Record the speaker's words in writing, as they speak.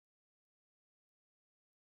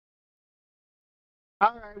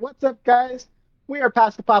All right, what's up, guys? We are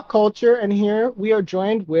past the pop culture, and here we are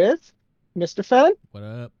joined with Mr. Fen What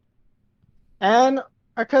up? and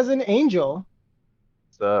our cousin Angel.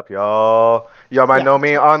 What's up, y'all? Y'all might Yeah, know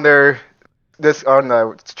me on this on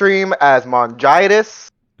the stream as Mongitis.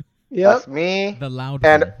 yep. That's me. The loud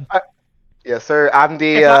And one. yes, sir. I'm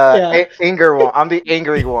the Yeah, anger one. I'm the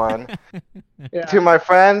angry one. To yeah. my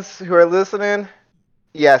friends who are listening,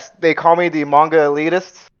 yes, they call me the manga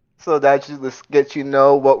elitist. So that just gets you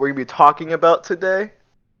know what we're gonna be talking about today.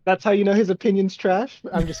 That's how you know his opinion's trash.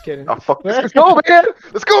 I'm just kidding. Oh fuck! Let's, But let's go, man.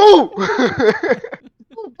 Let's go.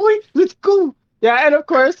 oh boy, let's go. Yeah, and of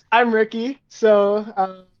course I'm Ricky. So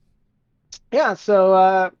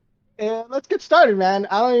let's get started, man.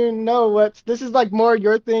 I don't even know what's this is like more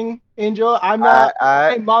your thing, Angel. I'm I not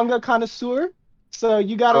I a manga connoisseur, so so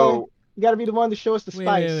you gotta be the one to show us the Wait, wait,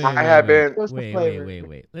 spice, wait, I wait, have wait, been. show us the wait, wait, flavor. wait,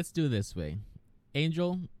 wait. Let's do this way.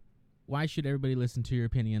 Angel, why should everybody listen to your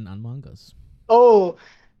opinion on mangas? Oh,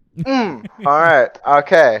 All right.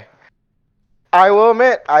 Okay. I will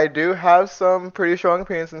admit, I do have some pretty strong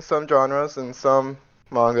opinions in some genres and some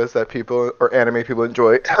mangas that people or anime people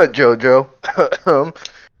enjoy. JoJo. Um,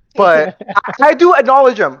 but I do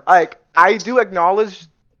acknowledge them. Like, I do acknowledge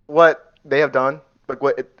what they have done, like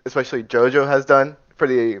especially JoJo has done for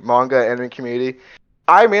the manga anime community.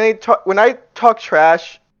 I mainly talk when I talk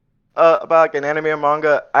trash about like an anime or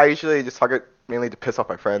manga. I usually just talk it mainly to piss off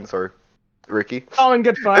my friends or Ricky. all in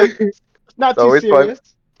good fun. It's Not too always fun. serious.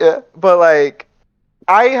 Yeah, but like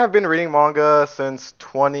I have been reading manga since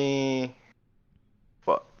 2012.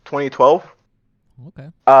 Okay.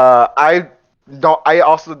 I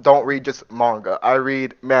also don't read just manga. I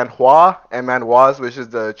read manhwa and manhwas, which is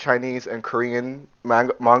the Chinese and Korean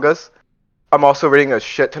mangas. I'm also reading a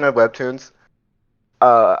shit ton of webtoons.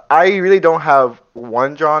 I really don't have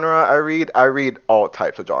one genre I read. I read all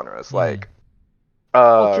types of genres. Mm. Like,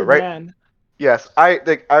 Cultured right? man. Yes, I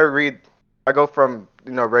read. I go from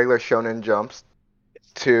regular shonen jumps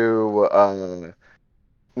to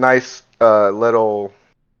nice little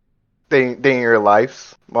thing in your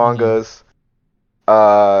lives Mm-hmm. mangas.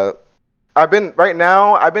 I've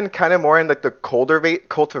been kind of more in like the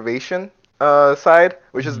cultivation side,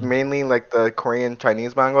 which is Mm-hmm. mainly like the Korean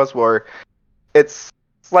Chinese mangas where it's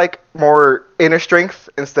like more inner strength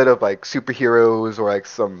instead of like superheroes or like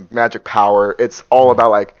some magic power. It's all Right.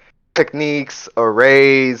 about like techniques,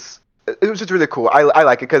 arrays. It was just really cool. I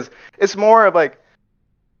like it because it's more of like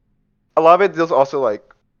a lot of it deals also like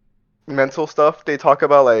mental stuff. They talk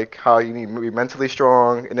about like how you need to be mentally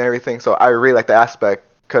strong and everything. So I really like the aspect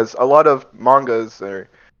because a lot of mangas are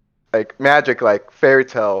like magic, like fairy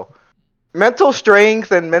tale. Mental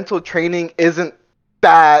strength and mental training isn't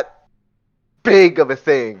that big of a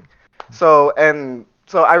thing. So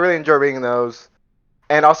I really enjoy reading those,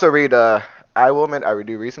 and also read. I will admit I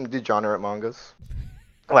do read some degenerate mangas.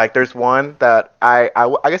 Like there's one that I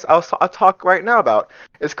guess I'll talk right now about.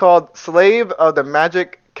 It's called Slave of the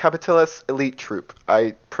Magic Capitalist Elite Troop.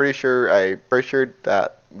 I pretty sure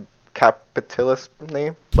that capitalist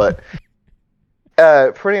name, but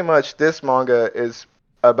pretty much this manga is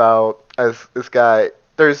about as this guy.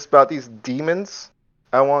 There's about these demons.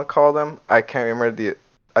 I want to call them. I can't remember the.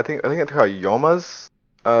 I think they're called Yomas.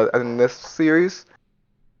 In this series,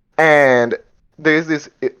 and there's this.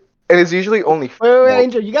 It is usually only Wait, female.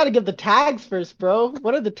 Angel, you gotta give the tags first, bro.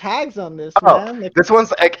 What are the tags on this, Oh, man? Like, this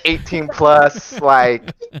one's like 18 plus.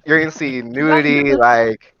 Like you're gonna see you gotta give nudity. the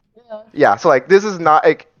Like yeah. yeah. So like this is not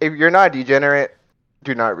like if you're not a degenerate,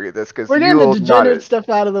 do not read this because We're you getting the will not. degenerate stuff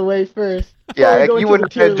out of the way first before Yeah, we like go you into would the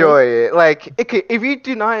not tier list. enjoy it. Like if you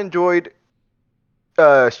do not enjoy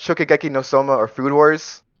Shokugeki no Soma or Food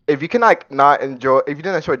Wars, if you can like not enjoy, if you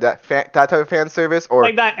didn't enjoy that type of fan service or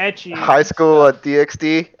Like that etchy High School stuff.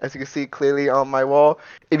 DxD, as you can see clearly on my wall,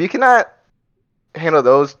 if you cannot handle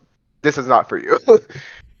those, this is not for you.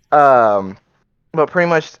 um, but pretty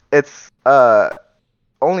much it's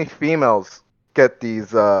only females get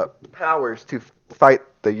these powers to fight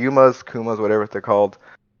the Yumas, Kumas, whatever they're called.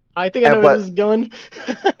 I think I And know where this but is going.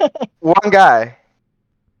 one guy,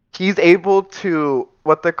 he's able to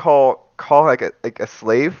what they call like a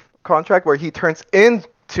slave contract where he turns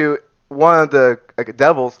into one of the like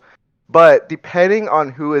devils, but depending on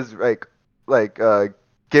who is like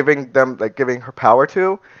giving her power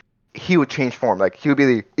to, he would change form. Like he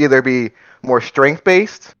would either be more strength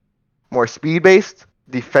based, more speed based,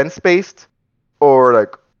 defense based, or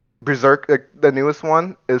like berserk. Like the newest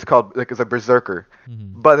one is called like is a berserker.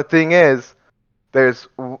 Mm-hmm. But the thing is, there's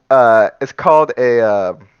it's called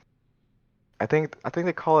a I think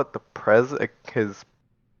they call it the pres like his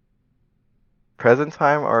present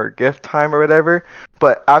time or gift time or whatever.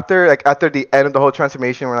 But after the end of the whole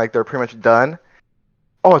transformation, where like they're pretty much done.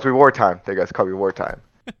 Oh, it's reward time. There, guys, called reward time.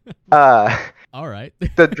 All right.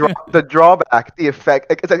 The drawback, the effect,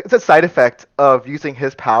 like, it's a side effect of using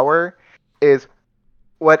his power, is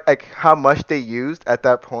what like how much they used at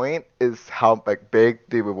that point is how like big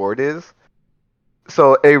the reward is.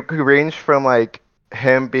 So it could range from like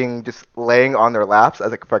him being just laying on their laps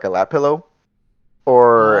as like for like a lap pillow,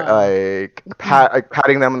 or Wow. like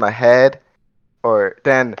patting them on the head, or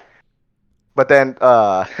then, but then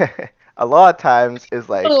a lot of times is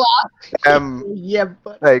like Yeah,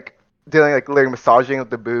 but like doing like literally massaging with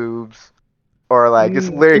the boobs, or like just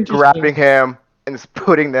literally interesting. grabbing him and just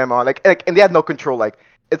putting them on like and they have no control. Like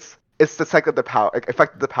it's the cycle of the power, like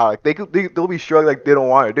effect of the power. Like they'll be sure like they don't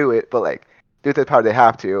want to do it, but like due to the power they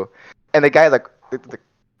have to. And the guy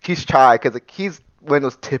he's shy because like he's one of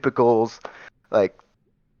those typicals, like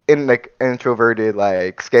like introverted,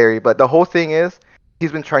 like scary. But the whole thing is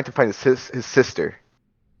he's been trying to find his sister.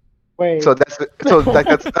 Wait. So that's the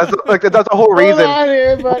whole Hold reason on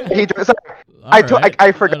here, buddy. he. So All right.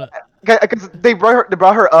 I forgot because they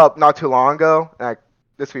brought her up not too long ago, and I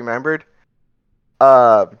just remembered.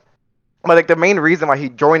 But like the main reason why he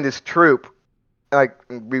joined this troop, like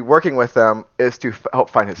be working with them, is to help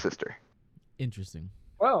find his sister. Interesting.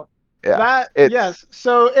 Well, Yeah, yes.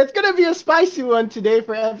 So it's gonna be a spicy one today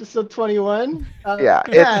for episode 21. Yeah,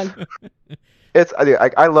 man.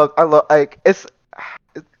 I love like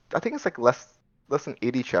I think it's like less than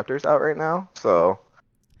 80 chapters out right now. So,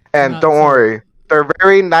 and don't worry, they're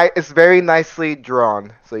very nice. It's very nicely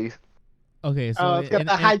drawn. So you. Okay, so it's got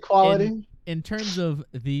the high quality. In terms of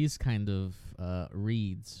these kind of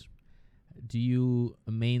reads, do you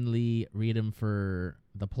mainly read them for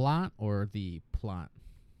the plot or the plot?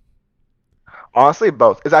 Honestly,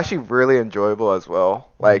 both. It's actually really enjoyable as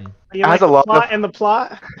well. Like You it has like a lot plot of and the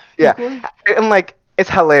plot. yeah, equally? and like it's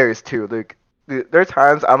hilarious too. Like there are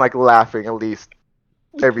times I'm like laughing at least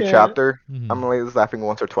every Yeah. chapter. Mhm. I'm like laughing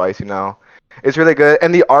once or twice. It's really good,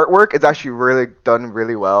 and the artwork is actually really done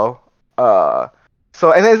really well.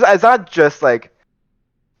 So and it's not just like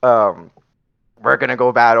we're gonna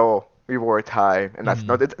go battle reward time, and that's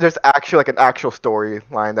no. There's actually like an actual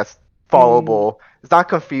storyline that's followable. It's not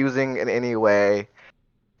confusing in any way.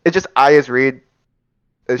 It's just I just read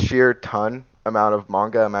a sheer ton amount of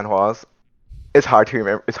manga and manhwas. It's hard to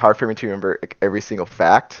remember. It's hard for me to remember like, every single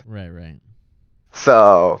fact. Right.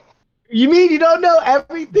 So You mean you don't know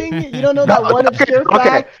everything? You don't know that one obscure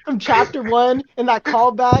fact from chapter 1 and that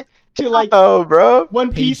callback to like oh, bro.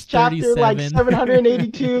 One Piece Page chapter like 37.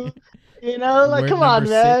 782? You know, like Word come on, number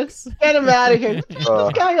man. 6. Get him out of here. Who put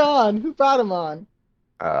this guy on? Who brought him on?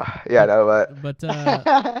 Yeah, no, but But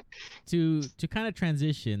to kind of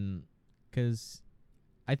transition, because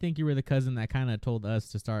I think you were the cousin that kind of told us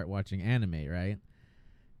to start watching anime, right?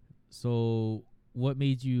 So what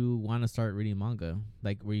made you want to start reading manga?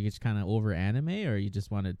 Like, were you just kind of over anime, or you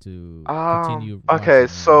just wanted to continue? Okay, watching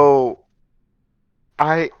so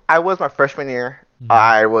I was my freshman year. Mhm.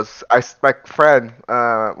 My friend,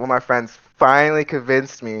 one of my friends finally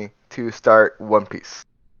convinced me to start One Piece.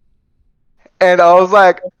 And I was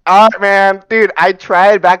like, all right, man, dude, I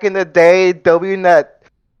tried back in the day, WNet,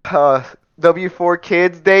 W4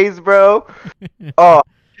 Kids days, bro. Oh,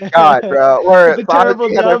 God, bro. Where The Sonic terrible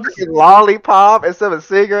had a dubs. freaking lollipop instead of a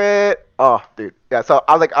cigarette. Oh, dude. Yeah, so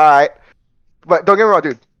I was like, all right. But don't get me wrong,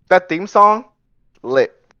 dude. That theme song,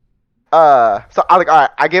 lit. So I was like, all right,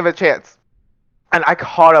 I give it a chance. And I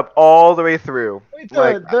caught up all the way through. Wait,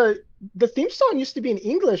 Like, the theme song used to be in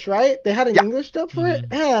English, right? They had an Yeah. English dub for it.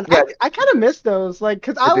 Mhm. Man, Yeah. I kind of miss those. Like,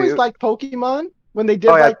 cause I They always do. liked Pokemon when they did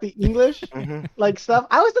Oh, yeah. like the English Mhm. like stuff.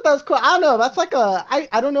 I always thought that was cool. I don't know. That's like I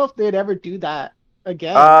don't know if they'd ever do that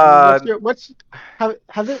again.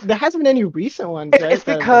 There hasn't been any recent ones, right? It's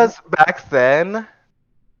because back then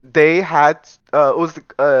they had it was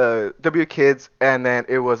W Kids, and then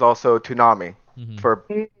it was also Toonami Mhm. for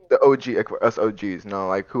the OG, like for us OGs,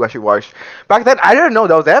 like who actually watched. Back then, I didn't know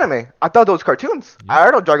that was anime. I thought those cartoons. Yep. I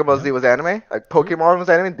didn't know Dragon Ball Yep. Z was anime. Like Pokemon was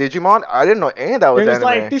anime, Digimon. I didn't know any of that was It was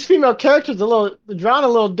anime. like these female characters drawn a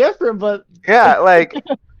little different, but Yeah, like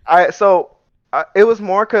it was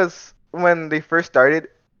more because when they first started,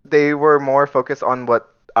 they were more focused on what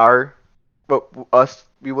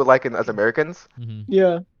we would like as Americans. Mhm.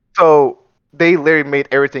 yeah. So they literally made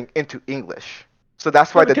everything into English. So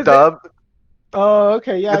that's why the because dub, Oh,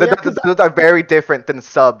 okay, yeah, the yeah. 'Cause dubs are very different than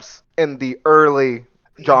subs in the early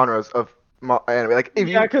genres of anime. Like if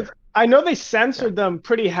yeah, you, because I know they censored them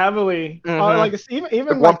pretty heavily. Mhm. Like it's even like,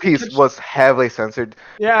 like One Piece was heavily censored.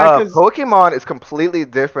 yeah, because Pokemon is completely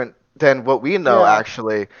different than what we know Yeah.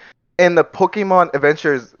 actually. in the Pokemon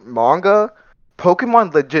Adventures manga,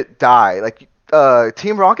 Pokemon legit die. Like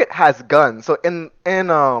Team Rocket has guns. So in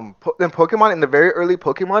Pokemon, in the very early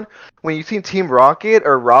Pokemon, when you see Team Rocket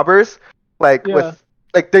or robbers, like Yeah. with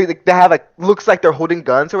like they have like looks like they're holding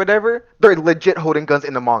guns or whatever, they're legit holding guns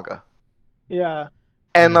in the manga. Yeah.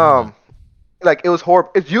 And didn't know that. like it was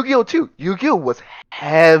horrible. It's Yu-Gi-Oh too. Yu-Gi-Oh was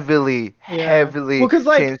heavily Well, because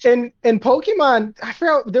like changed. in Pokemon, I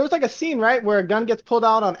forgot there was like a scene right where a gun gets pulled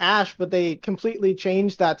out on Ash, but they completely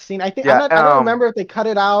changed that scene. I think Yeah, I don't remember if they cut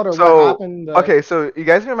it out or what So happened. okay, so you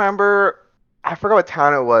guys remember? I forgot what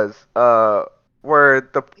town it was. Where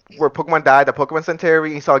Pokemon died, the Pokemon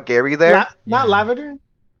Cemetery. You saw Gary there. Not Yeah. Lavender.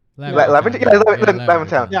 Lavender, Town, yeah, yeah, Lavender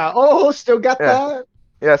Town. Yeah. Oh, still got Yeah. that.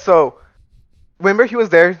 Yeah. So remember he was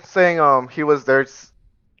there saying he was there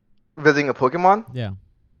visiting a Pokemon. Yeah.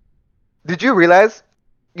 Did you realize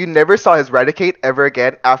you never saw his Raticate ever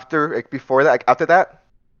again after like before that like after that?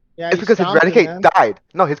 Yeah. It's he because his stomped it, Raticate man. died.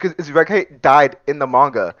 No, his Raticate died in the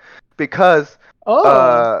manga because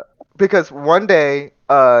Oh. because one day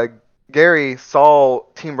Gary saw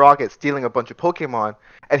Team Rocket stealing a bunch of Pokemon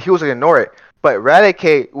and he was gonna ignore it, but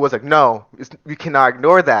Raticate was like, no, we cannot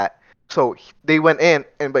ignore that. So they went in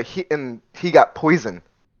but he got poisoned.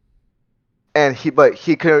 And he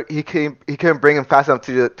couldn't bring him fast enough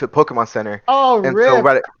to Pokemon Center, Oh, and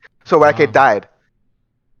rip. so Raticate Wow. died.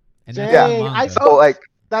 And that's Dang. in the manga. So like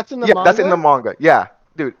That's in the yeah, manga. that's in the manga. Yeah,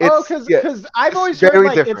 dude, it's Oh, because I've it's always heard very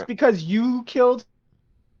like it's different. because you killed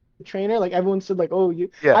the trainer. Like everyone said, like, oh, you.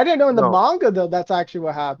 Yeah, I didn't know in the no. manga though. That's actually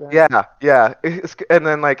what happened. Yeah. And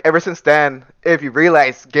then like ever since then, if you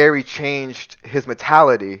realize Gary changed his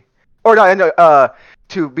mentality, or not, no,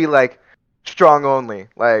 to be like strong only.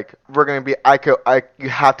 Like we're gonna be, you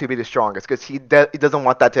have to be the strongest because he doesn't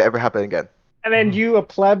want that to ever happen again. And then a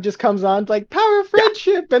pleb just comes on like power of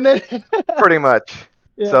friendship, and then Pretty much.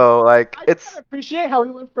 Yeah. So like I it's kind of appreciate how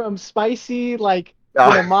we went from spicy like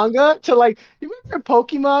uh, manga to like you remember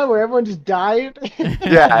Pokemon where everyone just died.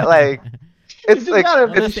 yeah, like it's just like gotta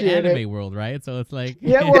Well, that's the appreciate it. anime world, right? So it's like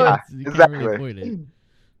Yeah, well- you can't really exactly. avoid it.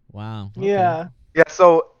 Wow. okay. Yeah. Yeah,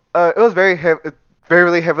 so it was very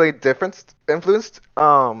heavily different influenced.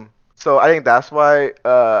 So I think that's why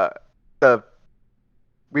the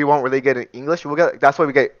we won't really get in English. That's why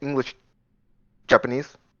we get English,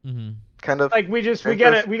 Japanese Mhm. kind of. Like we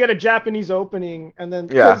get a Japanese opening and then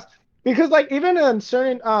Yeah. because like even in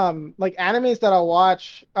certain like animes that I'll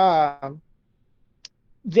watch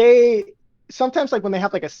they sometimes like when they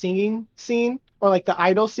have like a singing scene or like the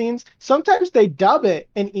idol scenes sometimes they dub it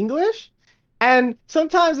in English and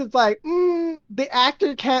sometimes it's like the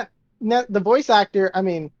actor can't the voice actor I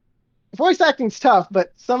mean voice acting's tough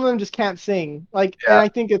but some of them just can't sing like and Yeah. I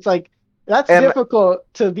think it's like that's And-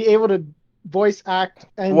 difficult to be able to voice act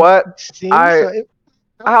and What sing I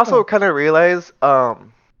also kind of realize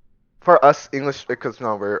for us English because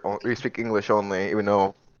no we speak English only even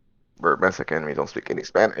though we're Mexican we don't speak any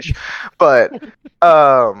Spanish, but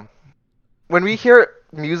when we hear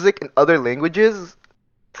music in other languages,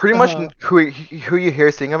 pretty much who you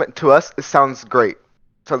hear singing it to us it sounds great,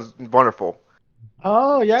 sounds wonderful.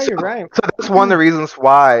 Oh yeah, you're right. So that's one of the reasons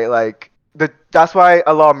why that's why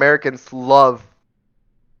a lot of Americans love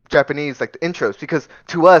Japanese like the intros because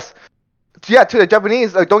to us. Yeah, to the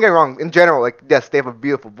Japanese, like, don't get me wrong. In general, like yes, they have a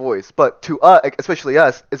beautiful voice, but to us, like, especially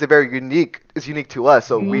us, it's a very unique. It's unique to us,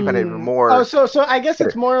 so we find it even more. Oh, so I guess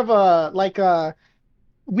it's more of a like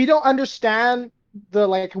we don't understand the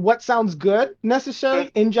like what sounds good necessarily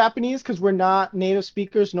in Japanese because we're not native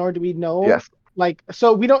speakers, nor do we know. Yes. Like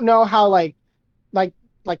so we don't know how like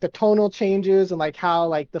the tonal changes and like how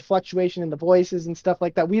like the fluctuation in the voices and stuff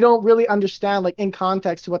like that. We don't really understand like in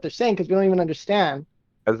context to what they're saying because we don't even understand.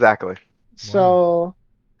 Exactly. So.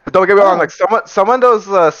 But don't get me wrong. Like some of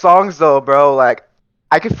those songs though, bro. Like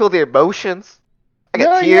I can feel the emotions. I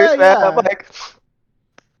get tears, man. I'm like,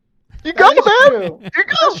 you go, That is man. true. You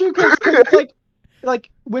go. That's true because it's like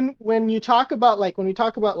when you talk about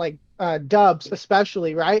like dubs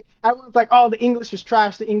especially, right? Everyone's like, oh, the English is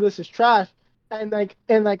trash, and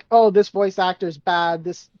like oh, this voice actor is bad,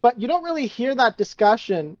 but you don't really hear that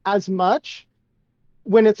discussion as much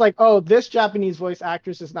when it's like, oh, this Japanese voice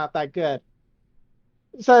actress is not that good.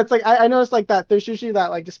 So it's like I noticed like that there's usually that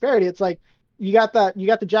like disparity. It's like you got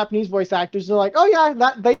the Japanese voice actors, they're like, oh yeah,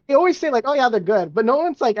 that they always say like, oh yeah, they're good, but no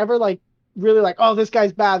one's like ever like really like, oh, this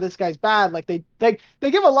guy's bad. Like they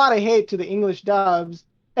give a lot of hate to the English dubs,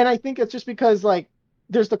 and I think it's just because like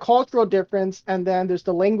there's the cultural difference and then there's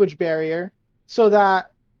the language barrier, so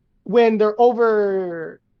that when they're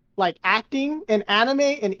over like acting in anime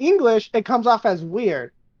in English, it comes off as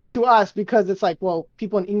weird. to us because it's like, well,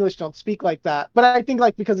 people in English don't speak like that. But I think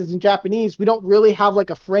like because it's in Japanese, we don't really have like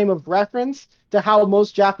a frame of reference to how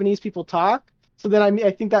most Japanese people talk. So then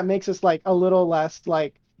I think that makes us like a little less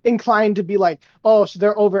like inclined to be like, oh, so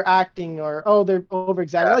they're overacting or oh, they're over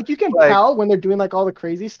exaggerating. Yeah, Like you can like tell when they're doing like all the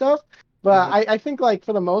crazy stuff. But mhm. I think like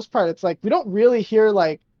for the most part, it's like we don't really hear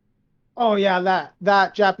like, oh yeah,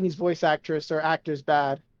 that Japanese voice actress or actor's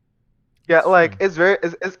bad. Yeah, That's like true.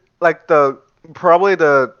 it's like the probably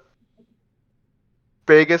the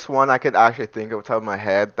biggest one I could actually think of off the top of my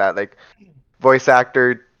head that like voice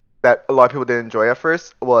actor that a lot of people didn't enjoy at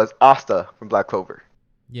first was Asta from Black Clover.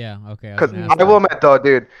 Yeah. Okay. I was Because gonna ask I will that. admit though,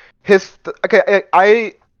 dude, his okay,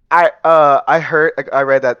 I heard like, I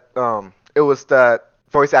read that it was that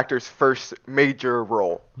voice actor's first major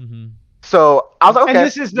role. Mm-hmm. So I was like, And okay,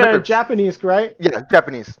 this is the major. Japanese, right? Yeah, Yeah,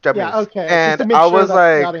 Japanese, okay. Just and to make I sure was that the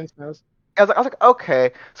like, audience knows.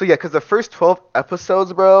 okay, so yeah, because the first 12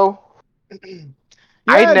 episodes, bro,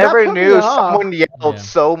 I Yeah, that never put me knew off. someone yelled Yeah.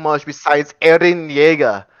 so much besides Eren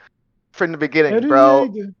Yeager from the beginning, bro.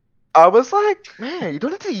 Eren I was like, man, you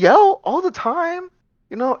don't have to yell all the time.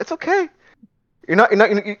 You know, it's okay. We're not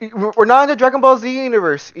in the Dragon Ball Z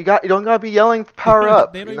universe. You don't gotta be yelling power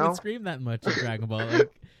up. They don't You even know? scream that much in Dragon Ball. Like,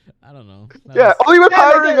 I don't know. That Yeah, was only with Yeah,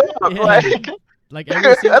 powering up. yeah. Like, Like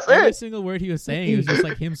that's every it. single word he was saying, it was just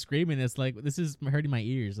like him screaming. It's like this is hurting my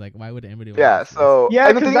ears. Like, why would anybody want to Yeah. watch this? So, Yeah,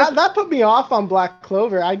 and the because thing is, that put me off on Black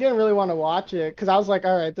Clover. I didn't really want to watch it because I was like,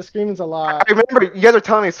 all right, the screaming's a I lot. remember you guys were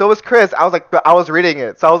telling me. So was Chris. I was like, but I was reading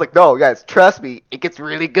it. So I was like, no, guys, trust me, it gets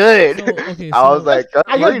really good. So okay, I was so like, I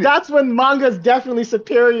I'm guess reading it. that's when manga's definitely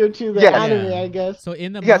superior to the Yes. anime, yeah. I guess. So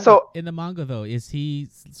Yeah. So in the manga though, is he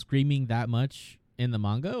screaming that much in the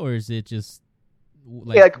manga, or is it just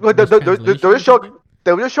yeah, like like, mistranslation or something?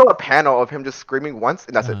 they would just show a panel of him just screaming once,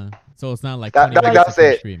 and that's it. So it's not like That, 20 that, minutes Like, of that's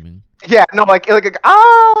him it. screaming. Yeah, no, like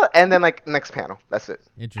ah, and then like next panel. That's it.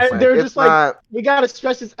 and Interesting. Like they're it's just like, not. we gotta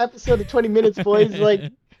stretch this episode to 20 minutes, boys. Like,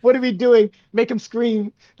 what are we doing? Make him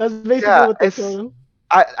scream. That's basically Yeah, what they told him.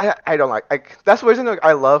 I don't like that's the reason like,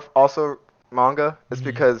 I love also manga is Mhm.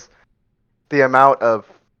 because the amount of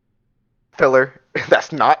filler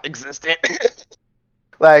that's not existent.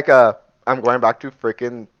 Like I'm going back to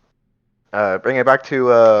freaking bring it back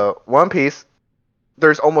to One Piece.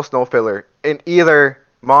 There's almost no filler in either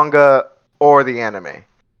manga or the anime.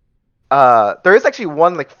 There is actually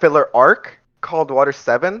one like filler arc called Water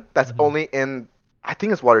 7 that's Mhm. only in I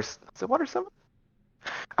think it's Water is it Water 7?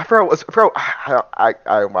 I forgot what was I forgot,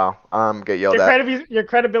 I wow, get yelled at. Your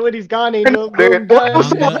credibility's gone, Angel. Dude, Boom, it was, done.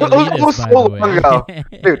 so, Manga it was elitist, by so the long ago.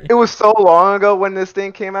 Dude, way. it was so long ago when this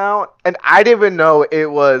thing came out, and I didn't even know it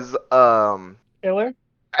was Killer?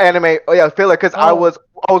 anime. Oh yeah, filler, because Oh. I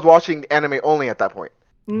was watching anime only at that point.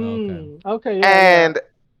 Okay. Okay, yeah, yeah. And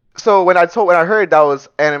so when I heard that was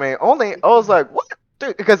anime only, I was like, what,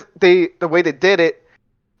 dude? Because the way they did it,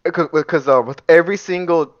 because with every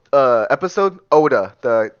single episode, Oda,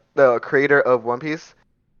 the creator of One Piece,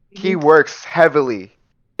 he Mhm. works heavily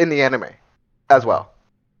in the anime as well.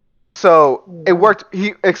 So it worked.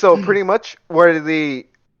 So pretty much where the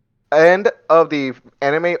end of the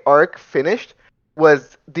anime arc finished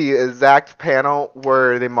was the exact panel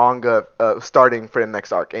where the manga starting for the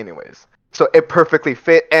next arc, anyways. So it perfectly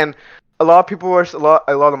fit, and a lot of people were a lot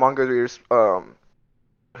of manga readers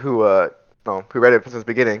who no, who read it since the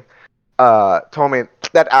beginning told me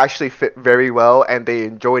that actually fit very well, and they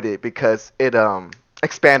enjoyed it because it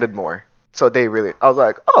expanded more. So they really, I was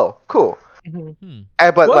like, oh, cool. Mhm. Hmm.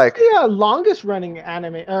 But What's like, the longest running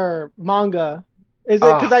anime or manga? Is it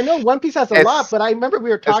because uh, I know One Piece has a lot, it's but I remember we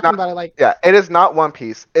were it's talking not. about it like, Yeah, it is not One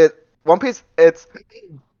Piece. One Piece. It's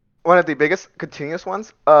one of the biggest continuous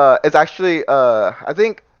ones. It's actually I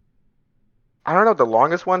think I don't know the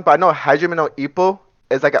longest one, but I know Hajime no Ippo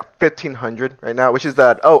is like at 1500 right now, which is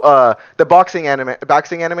that the boxing anime.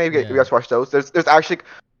 You Yeah. guys watch those? There's actually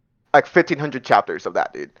like 1500 chapters of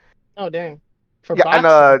that, dude. oh dang, for Yeah, and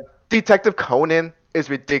boxing. Detective Conan is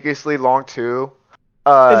ridiculously long too.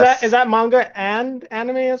 Is that manga and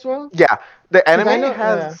anime as well? Yeah, the 'Cause I anime know,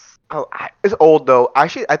 yeah. has. Oh, it's old though.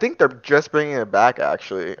 Actually, I think they're just bringing it back.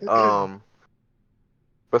 Actually,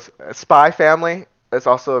 but Spy Family is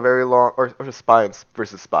also a very long, or Spy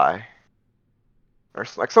versus Spy, or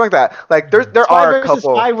like something like that. Like there Spy are a versus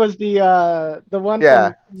couple. Spy was the one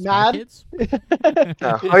Yeah. from Spy Mad. Kids?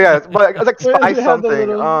 Oh yeah, but it's like Where Spy they have the something.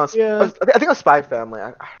 little, yeah. I think it's Spy Family.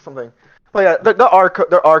 Something. But yeah,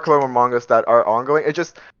 there are couple mangas that are ongoing.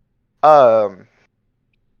 Um,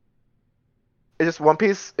 it's just One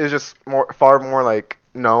Piece is just far more like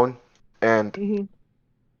known, and Mhm.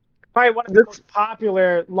 Probably one of the it's most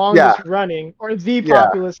popular, longest running, or the yeah,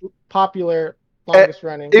 popular longest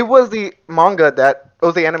running. It was the manga that it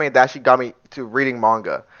was the anime that actually got me to reading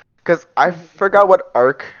manga, because I forgot what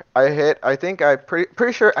arc I hit. I think I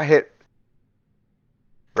pretty sure I hit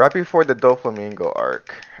right before the Doflamingo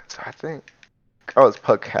arc. So I think I was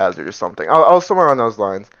Puck Hazard or something. I was somewhere on those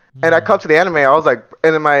lines. And I come to the anime. I was like,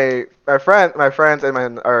 and then my friends and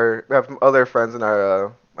we have other friends in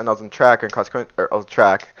our when I was in track and consequent or I was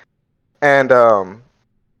track, and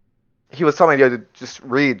he was telling me, yo, just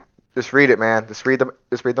read it, man. Just read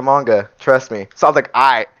the manga. Trust me. So I was like,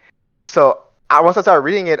 alright. So once I started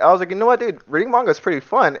reading it, I was like, you know what, dude, reading manga is pretty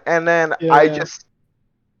fun. And then Yeah.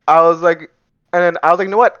 I was like, you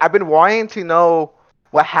know what? I've been wanting to know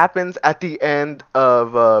what happens at the end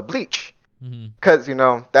of Bleach, because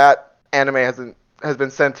that anime has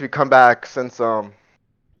been sent to come back since 20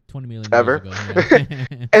 million ever. years ago. Yeah.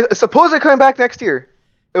 And it's supposedly coming back next year.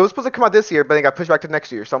 It was supposed to come out this year, but it got pushed back to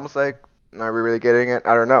next year. So I'm just like, are we really getting it?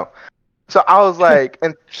 I don't know. So I was like,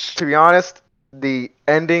 and to be honest, the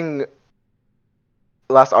ending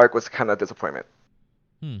last arc was kind of a disappointment.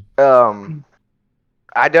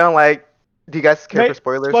 I don't like. Do you guys care for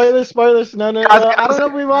spoilers? Spoilers. No. I don't know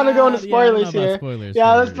if we want to go into spoilers here.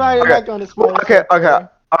 Yeah, let's probably not go into spoilers. Okay.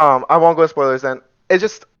 I won't go into spoilers then. It's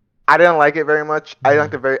just I didn't like it very much. I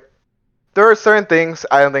didn't like there are certain things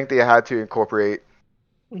I don't think they had to incorporate,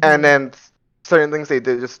 and then certain things they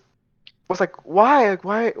did just was like, why?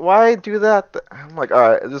 Like, why do that? I'm like, all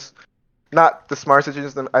right, it's just not the smartest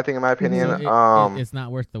decision, I think, in my opinion. So it's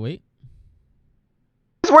not worth the wait.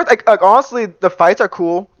 It's worth like honestly, the fights are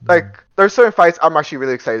cool. Like there's certain fights I'm actually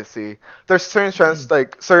really excited to see. There's certain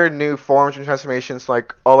certain new forms and transformations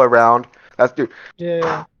like all around. That's dude.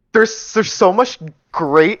 Yeah. There's so much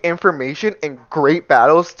great information and great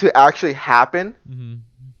battles to actually happen.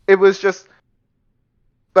 It was just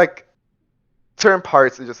like certain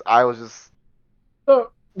parts. I was just.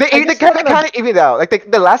 They kind of evened out.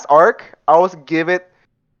 Like the last arc, I always give it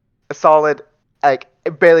a solid. Like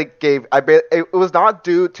it was not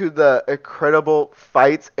due to the incredible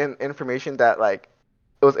fights and information that like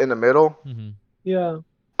it was in the middle. Yeah.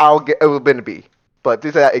 It would have been a B, but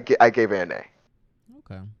due to that, I gave it an A.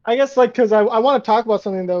 Okay. I guess because I want to talk about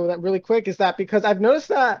something though that really quick is that because I've noticed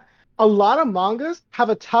that a lot of mangas have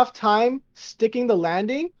a tough time sticking the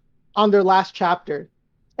landing on their last chapter,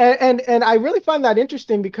 and I really find that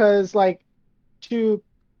interesting because like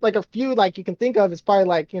a few like you can think of is probably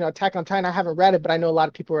like Attack on Titan. I haven't read it, but I know a lot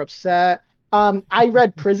of people are upset. I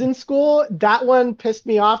read Prison School. That one pissed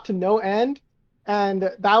me off to no end,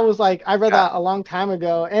 and that was like I read that a long time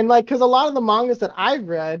ago. And like because a lot of the mangas that I've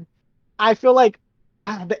read, I feel like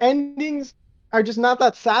the endings are just not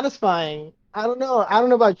that satisfying. I don't know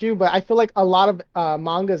about you, but I feel like a lot of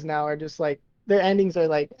mangas now are just like their endings are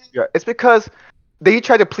like. Yeah, it's because they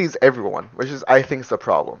try to please everyone, which is I think is the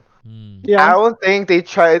problem. Yeah. I don't think they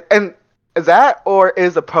tried, and is that or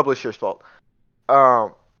is the publisher's fault?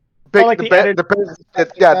 The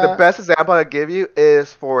best example I give you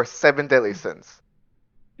is for Seven Deadly Sins.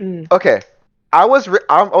 Okay, I was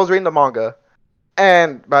reading the manga,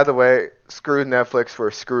 and by the way, screw Netflix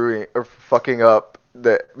for fucking up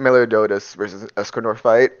the Meliodas versus Escanor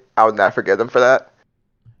fight. I would not forget them for that.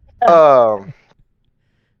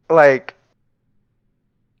 Like.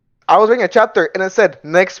 I was reading a chapter and it said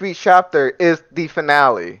next week's chapter is the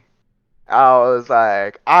finale. I was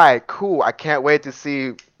like, alright, cool. I can't wait to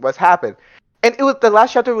see what's happened. And the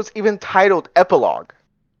last chapter was even titled Epilogue.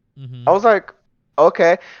 I was like,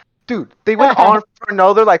 okay. Dude, they went on for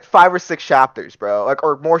another like 5 or 6 chapters, bro. Like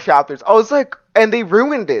or more chapters. I was like, and they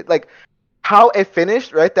ruined it. Like how it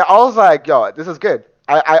finished right there. I was like, yo, this is good.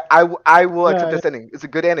 I will accept this ending. It's a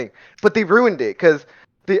good ending. But they ruined it because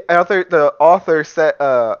the author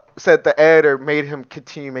said the editor made him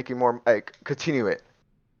continue making more, like continue it.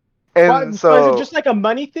 And so is it just like a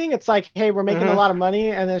money thing? It's like, hey, we're making a lot of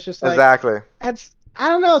money, and it's just like exactly. I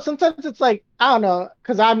don't know. Sometimes it's like I don't know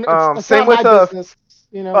because it's same not with my business,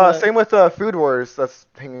 same with Food Wars that's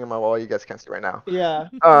hanging on my wall. You guys can't see right now. Yeah.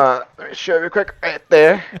 Let me show you quick right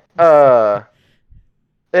there.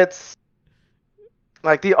 It's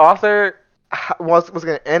like the author was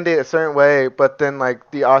gonna end it a certain way, but then like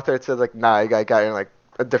the author said like, nah, you got it in like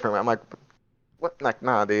a different way. I'm like, what? Like,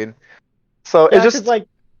 nah, dude. So yeah, it just like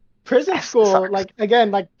Prison School, like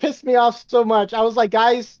again, like pissed me off so much. I was like,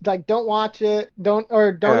 guys, like don't watch it, don't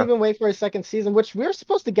even wait for a second season, which we were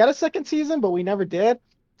supposed to get a second season, but we never did.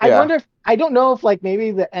 I don't know if like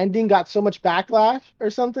maybe the ending got so much backlash or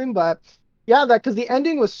something, but yeah, because the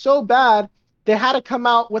ending was so bad. They had to come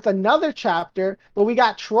out with another chapter, but we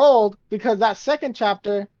got trolled because that second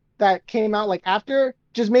chapter that came out like after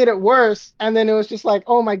just made it worse. And then it was just like,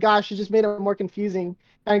 oh my gosh, you just made it more confusing.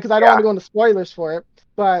 and because I don't want to go into spoilers for it,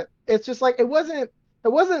 but it's just like it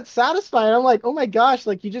wasn't satisfying. I'm like, oh my gosh,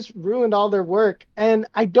 like you just ruined all their work, and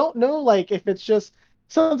I don't know like if it's just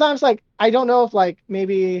sometimes like I don't know if like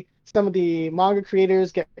maybe some of the manga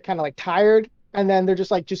creators get kind of like tired, and then they're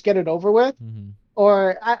just like just get it over with, Mm-hmm.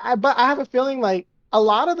 or but I have a feeling like a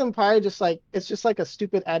lot of them probably just like it's just like a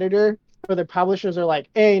stupid editor, or their publishers are like,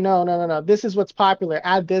 hey, no, no, no, no, this is what's popular,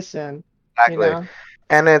 add this in, you Exactly. know?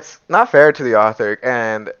 And it's not fair to the author,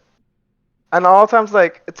 and all times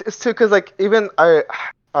like it's too because like even I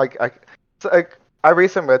so, like I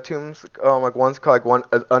read some webtoons like one's called like one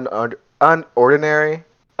unordinary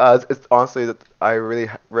it's honestly that I really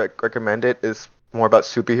recommend it is more about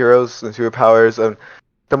superheroes and superpowers and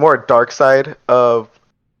the more dark side of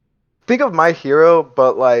think of My Hero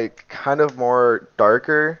but like kind of more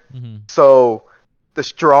darker, Mm-hmm. so the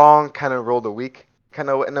strong kind of rule the weak kind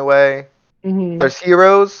of in a way. Hmm. There's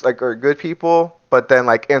heroes like are good people, but then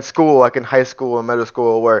like in school, like in high school and middle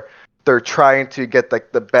school, where they're trying to get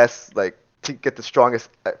like the best, like to get the strongest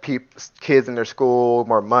kids in their school,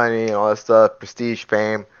 more money and all that stuff, prestige,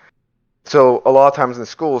 fame. So a lot of times in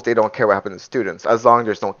schools, they don't care what happens to students as long as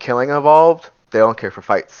there's no killing involved. They don't care for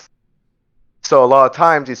fights. So a lot of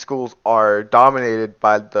times these schools are dominated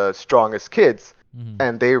by the strongest kids, Mm-hmm.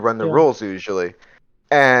 and they run the Yeah. rules usually.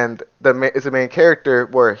 And is the main character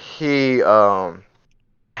where he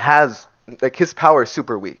has like his power is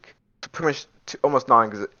super weak, pretty much almost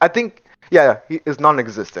non-existent. I think yeah, he is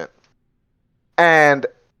non-existent, and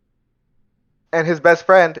his best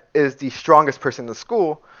friend is the strongest person in the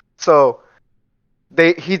school. So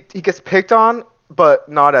he gets picked on, but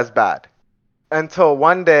not as bad until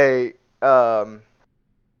one day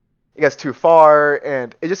it gets too far,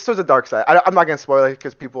 and it just shows the dark side. I'm not gonna spoil it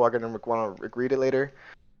because people are gonna want to read it later,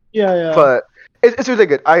 Yeah, yeah. but it's really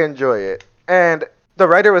good. I enjoy it, and the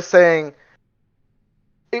writer was saying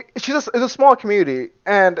it's a small community,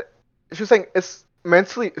 and she was saying it's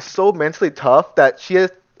mentally tough that she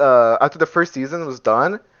has after the first season was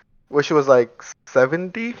done, which was like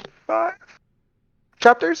 75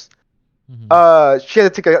 chapters. Mm-hmm. She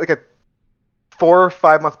had to take like a 4 or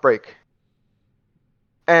 5 month break,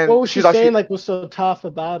 and What was she she's actually saying like was so tough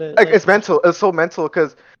about it? like Like, it's mental. It's so mental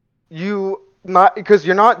because you're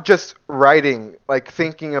not just writing like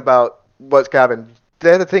thinking about what's gonna happen. They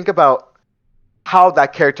have to think about how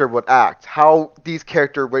that character would act, how these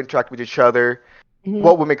characters would interact with each other, mhm,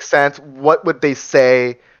 what would make sense, what would they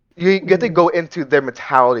say. You get to mhm. go into their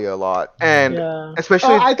mentality a lot, and Yeah. Oh,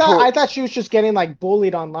 especially I thought she was just getting like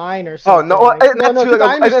bullied online or oh no, something. Like, and no, that no, too. because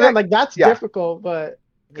I understand Like, like that's yeah, difficult, but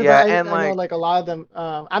because yeah, I and I know like like a lot of them.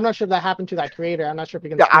 I'm not sure if that happened to that creator. I'm not sure if you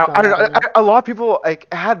can yeah, speak on I don't that know. or not. A lot of people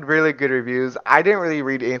like had really good reviews. I didn't really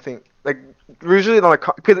read anything like usually on like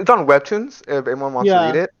because it's on Webtoons if anyone wants to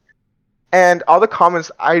read Yeah, it. And all the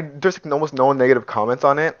comments, there's like almost no negative comments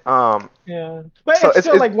on it. yeah. But So it's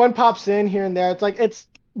still it's like one pops in here and there. It's like it's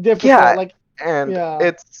difficult. yeah, Like, and yeah,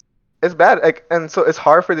 it's bad. Like, and so it's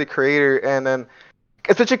hard for the creator, and then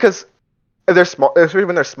especially because they're small, especially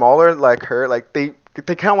when they're smaller, like her, like they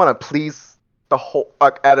kind of want to please the whole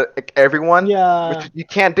like everyone, yeah. which you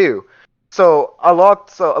can't do. So a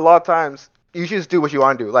lot of times you just do what you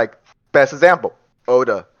want to do. Like best example,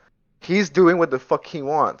 Oda, he's doing what the fuck he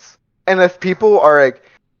wants, and if people are like,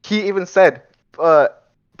 he even said,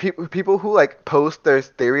 people who like post their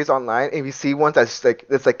theories online, if you see one that's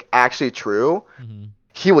like actually true, Mm-hmm.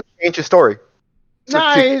 he will change his story. So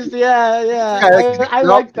Nice. Yeah, yeah. yeah, like, I no,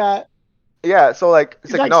 like that. yeah, so like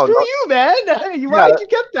it's He's like like, no, screw no, you, man. Why yeah, did you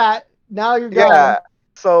get that? Now you're yeah. gone.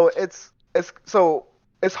 So it's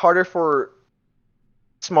harder for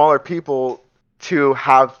smaller people to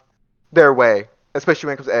have their way, especially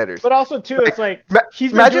when it comes to editors. But also too, Like it's like ma-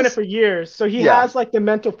 he's been imagine, doing it for years, so he yeah, has like the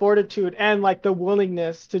mental fortitude and like the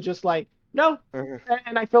willingness to just like no. mhm.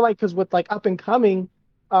 And I feel like because with like up and coming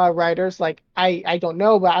writers, like I don't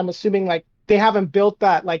know, but I'm assuming like they haven't built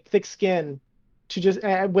that like thick skin to just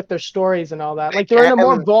with their stories and all that. They Like they're in a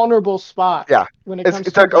more can, vulnerable spot yeah. when it It's comes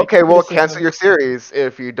it's to like like okay, we'll cancel criticism. your series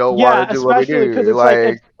if you don't want Yeah, to do what we especially because do. it's like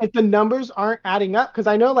Like if the numbers aren't adding up, because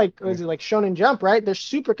I know like was it like Shonen Jump, right? They're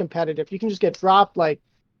super competitive. You can just get dropped like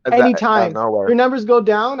out of anytime. Your nowhere. numbers go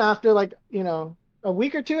down after like, a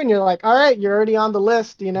week or two, and you're like, all right, you're already on the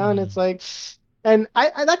list, and Mm-hmm. it's like, and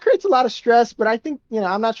I that creates a lot of stress, but I think,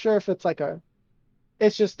 I'm not sure if it's like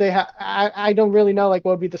it's just I don't really know like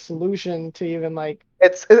what would be the solution to even like,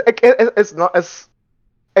 It's not as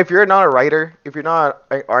if you're not a writer, if you're not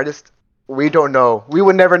an artist, we don't know. We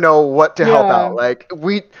would never know what to help yeah, out. Like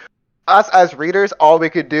us as readers, all we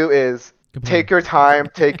could do is Complain. take your time,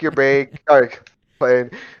 take your break, or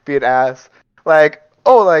complain, be an ass. Like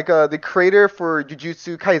Oh, like the creator for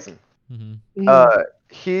Jujutsu Kaisen. Hmm. Uh,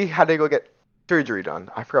 he had to go get surgery done.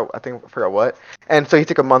 I forgot what. And so he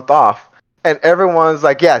took a month off. And everyone's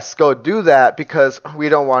like, yes, go do that because we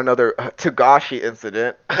don't want another Togashi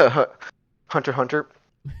incident. Hunter x Hunter.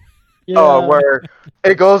 Yeah. Where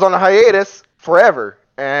it goes on a hiatus forever.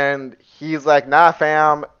 And he's like, nah,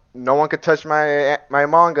 fam, no one could touch my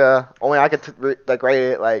manga. Only I could like write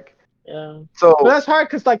it. Like, Yeah. so. But that's hard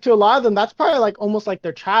because like to a lot of them, that's probably like almost like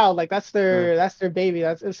their child. Like Mm. that's their baby.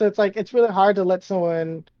 That's so it's like it's really hard to let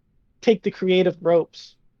someone take the creative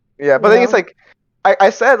ropes. Yeah, but You then it's know? like, I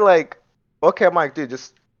said like, okay, I'm like, dude,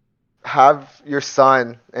 just have your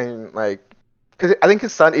son and like, because I think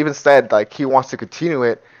his son even said like he wants to continue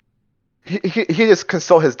it. He just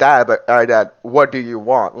consult his dad like, all right, dad, what do you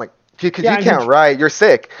want? Like, because Yeah, you and can't write, you're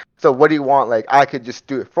sick. So what do you want? Like, I could just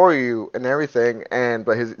do it for you and everything. And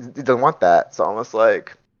but he doesn't want that. So I'm just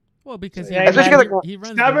like, Well, because yeah, especially man, because he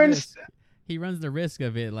runs the stubborn. risk. He runs the risk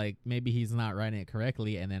of it, like maybe he's not writing it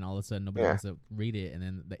correctly, and then all of a sudden nobody yeah. wants to read it, and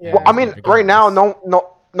then the Yeah. Well, I editors mean, get right now, regardless.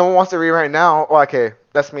 no one wants to read right now. Well, okay,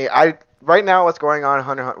 that's me. I right now, what's going on?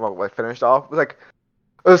 Well, I finished off. It was like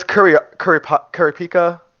it was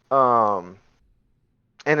Kuripika,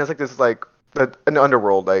 and it's like this like an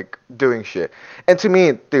underworld like doing shit. And to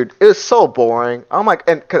me, dude, it was so boring. I'm like,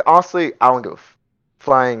 and cause honestly, I don't give a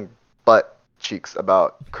flying butt cheeks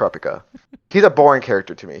about Kurapika. He's a boring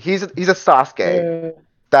character to me. He's a Sasuke Yeah.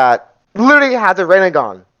 that literally has a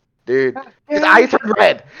Renegon, dude. His Yeah. eyes turn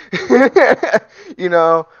red, you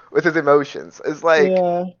know, with his emotions. It's like,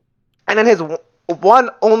 Yeah. and then his one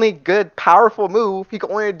only good powerful move he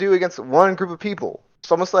can only do against one group of people.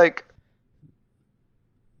 It's almost like,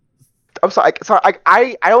 I'm sorry,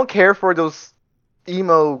 I don't care for those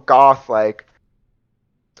emo goth like,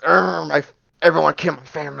 my everyone killed my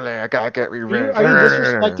family. I gotta get revenge. Are you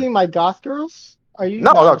disrespecting my goth girls? Are you?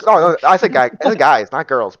 No, No, I'm no, just no, kidding. no. I said guys, not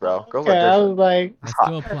girls, bro. Girls are Okay, I different. was like, That Hot.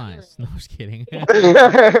 still applies. No, I'm just kidding. And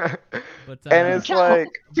But it's like,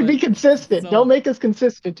 to be consistent. Don't so make us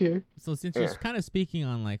consistent here. so since you're yeah. kind of speaking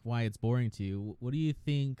on like why it's boring to you, what do you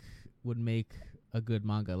think would make a good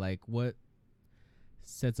manga? Like what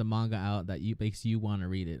sets a manga out that you makes you want to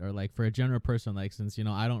read it, or like for a general person, like since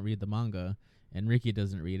I don't read the manga and Ricky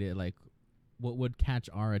doesn't read it, like what would catch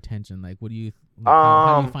our attention? Like what do you like,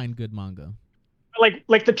 how do you find good manga?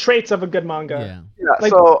 Like the traits of a good manga. Yeah. Yeah,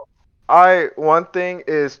 Like, so one thing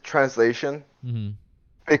is translation Mm-hmm.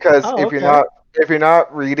 because oh, if you're okay.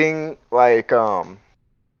 not reading like I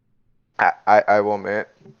will admit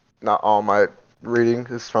not all my reading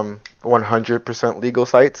is from 100% legal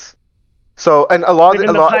sites. So and Living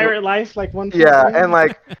the pirate life, like one. yeah, and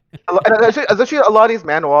like and especially a lot of these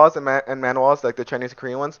manuals and manuals like the Chinese and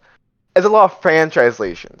Korean ones, there's a lot of fan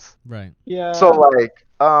translations. Right. Yeah. So like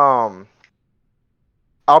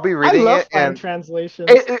I'll be I reading love it fan and translations.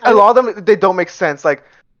 a lot of them they don't make sense. Like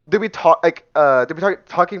they'll be talking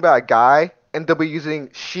about a guy and they'll be using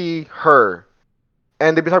she her,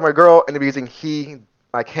 and they'll be talking about a girl and they'll be using he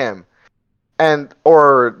like him, and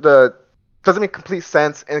or the doesn't make complete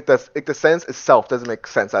sense and the sense itself doesn't make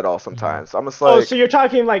sense at all sometimes. I'm just Oh, like so you're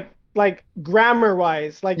talking like grammar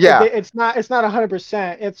wise, like yeah it's not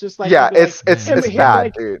 100%. It's just like yeah it'd be like, it's him, it's him, bad,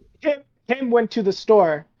 like dude. him went to the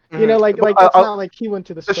store. You know, Mhm. like it's not like he went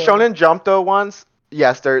to the The store. Shonen Jump though ones,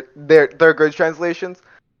 yes, they're good translations.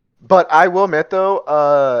 But I will admit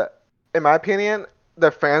though, in my opinion,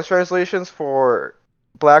 the fan translations for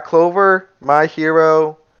Black Clover, My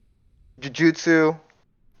Hero, Jujutsu,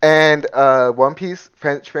 and One Piece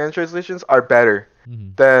fan translations are better Mm-hmm.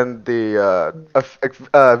 than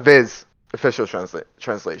the Viz official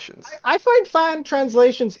translations. I find fan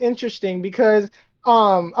translations interesting because a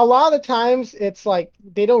lot of the times it's like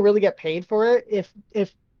they don't really get paid for it.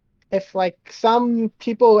 If like some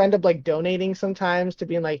people end up like donating sometimes to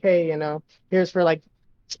being like, hey, here's for like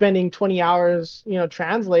spending 20 hours,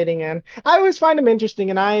 translating, and I always find them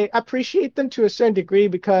interesting and I appreciate them to a certain degree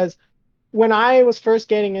because when I was first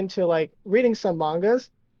getting into like reading some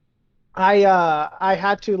mangas, I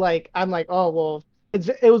had to like I'm like, oh well,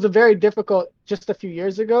 it was a very difficult just a few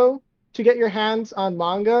years ago to get your hands on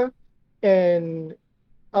manga and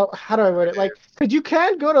oh, how do I word it? Like, because you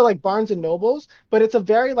can go to like Barnes and Nobles, but it's a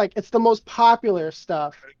very like it's the most popular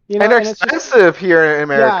stuff, And they're and it's just expensive here in yeah,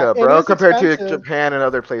 America, it bro, is compared to expensive, Japan and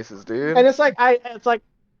other places, dude. and it's like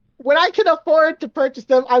when I can afford to purchase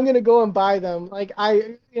them, I'm gonna go and buy them. Like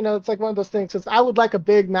it's like one of those things. Cause I would like a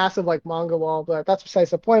big, massive like manga wall, but that's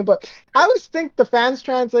besides the point. But I always think the fans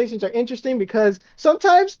translations are interesting because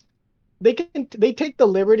sometimes they take the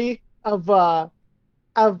liberty of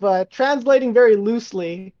translating very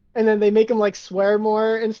loosely and then they make him like swear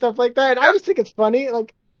more and stuff like that. And I just think it's funny.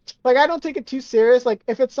 Like I don't take it too serious. Like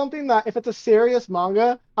if it's something that if it's a serious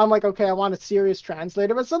manga, I'm like, okay, I want a serious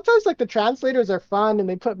translator. But sometimes like the translators are fun and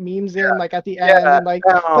they put memes in like at the end Yeah. and like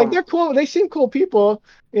they're cool. They seem cool people.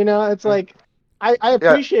 You know, it's like I Yeah.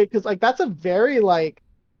 appreciate because like that's a very like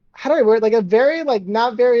how do I word like a very like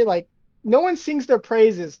not very like no one sings their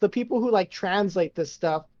praises. The people who like translate this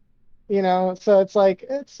stuff, you know. So it's like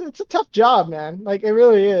it's a tough job, man. Like it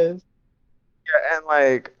really is. Yeah, and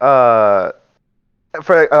like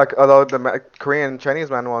for like although the Korean Chinese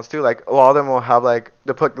manuals too, like a lot of them will have like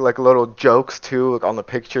they put like little jokes too like, on the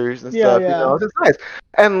pictures and Yeah, stuff. yeah. It's nice.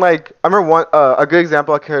 And like I remember one a good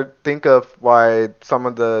example I could think of why some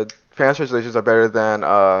of the fan translations are better than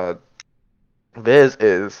Viz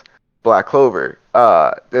is Black Clover.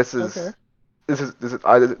 This is Okay. this is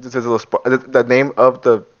a little the name of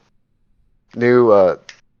the new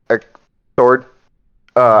like, sword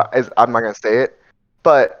is I'm not gonna say it,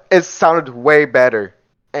 but it sounded way better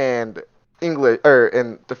in English or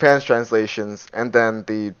in the fans translations and then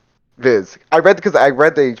the Viz. I read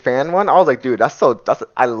the fan one. I was like, dude, that's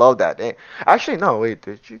I love that. Actually, no, wait,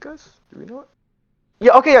 did you guys? Do we know it?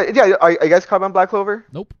 Yeah, okay, yeah. Are you guys caught on Black Clover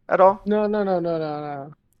Nope. at all? No, no, no, no, no,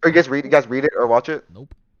 no. Or you guys read it or watch it?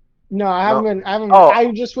 Nope. No, I No. haven't been. I haven't. Oh,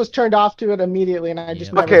 I just was turned off to it immediately, and I just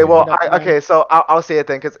Yeah. never okay. picked Well, it up again. okay. So I'll say it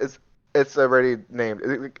then, because it's already named.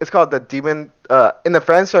 It's called the Demon. In the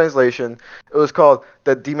French translation, it was called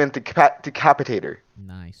the Demon Decapitator.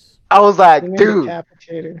 Nice. I was like, Demon dude.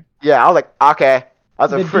 Decapitator. Yeah, I was like, okay.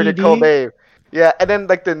 That's a The pretty DD? cool name. Yeah, and then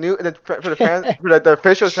like the new, and then for the the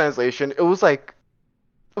official translation, it was like,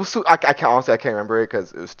 it was I can't honestly I can't remember it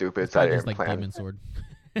because it was stupid. It's So I probably didn't just like plan. Demon Sword.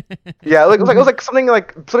 Yeah, it was like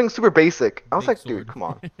something super basic. I was Big like, sword. dude, come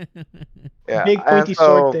on. Yeah, Big and pointy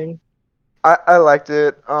sword thing. I liked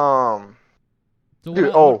it. So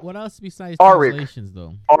Dude, what else besides artwork. translations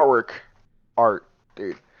though? Art,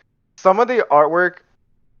 dude. Some of the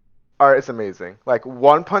art is amazing. Like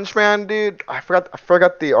One Punch Man, dude. I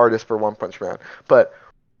forgot the artist for One Punch Man, but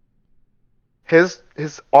his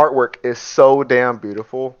artwork is so damn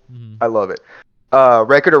beautiful. Mhm. I love it.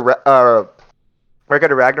 Record of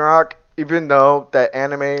Ragnarok. Even though that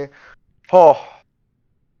anime, oh,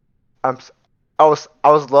 I'm s- I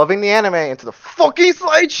was loving the anime until the fucking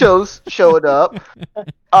slideshows showed up.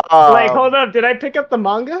 Like, Um, hold up, did I pick up the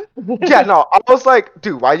manga? Yeah, no, I was like,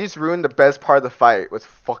 dude, why you just ruin the best part of the fight with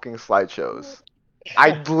fucking slideshows?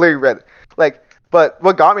 I literally read it. Like, but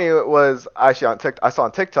what got me was actually on TikTok. I saw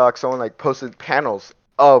on TikTok someone like posted panels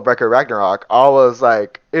of Record Ragnarok. I was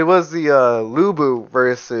like, it was the Lubu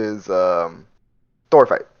versus Thor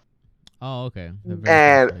fight, Oh, okay. The very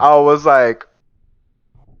and first fight. I was like,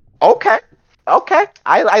 okay, okay.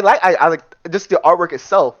 I like just the artwork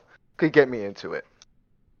itself could get me into it.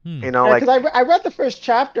 Hmm. You know, Yeah, like because I read the first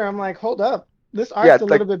chapter. I'm like, hold up, this art's yeah, a like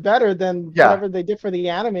little bit better than yeah, whatever they did for the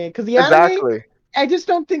anime. Because the anime, exactly. I just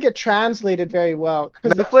don't think it translated very well.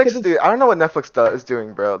 Because Netflix, it's dude, I don't know what Netflix is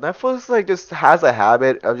doing, bro. Netflix like just has a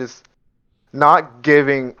habit of just not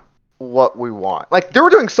giving what we want. Like they were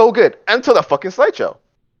doing so good until the fucking slideshow.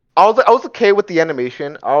 I was okay with the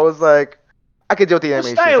animation. I was like, I could deal with the it was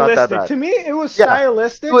animation. It's not that stylistic. bad. To me, it was Yeah,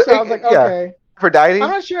 stylistic. Well, So I was like, yeah. okay. For Dynasty, I'm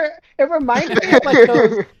not sure. It reminded me of like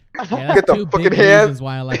those. Yeah, Get that's the two fucking big hands. reasons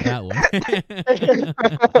why I like that one.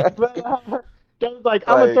 But I was like,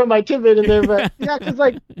 I'm gonna throw my tidbit in there, but yeah, because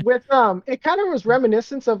like with it kind of was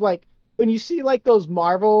reminiscent of like when you see like those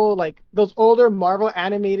Marvel, like those older Marvel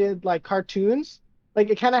animated like cartoons, like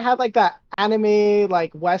it kind of had like that anime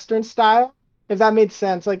like Western style, if that made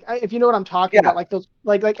sense. Like if you know what I'm talking Yeah. about, like those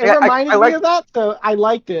like it Yeah, reminded I me like. of that, so I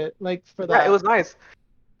liked it like for Yeah, that. it was nice.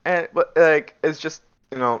 And but like it's just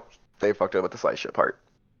they fucked up with the slideshow part.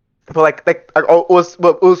 But it was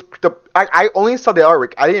the I only saw the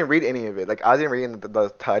artwork. I didn't read any of it. Like I didn't read any of the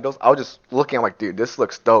titles. I was just looking. I'm like, dude, this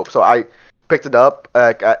looks dope. So I picked it up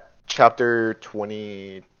like at chapter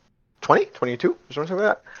 22 or something like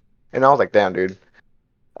that. And I was like, damn, dude.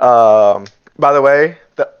 By the way,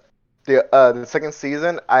 the second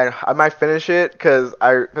season, I might finish it because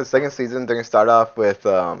the second season they're gonna start off with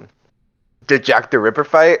the Jack the Ripper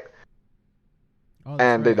fight. Oh, that's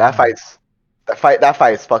And right, dude, yeah. that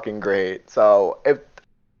fight is fucking great. So if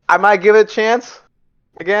I might give it a chance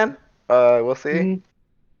again, we'll see. Mhm.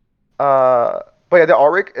 But yeah, the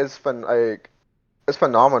artwork is it's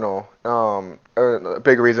phenomenal. A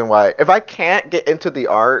big reason why if I can't get into the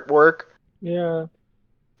artwork, Yeah.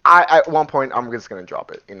 I at one point I'm just gonna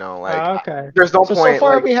drop it. Like Okay. there's no So point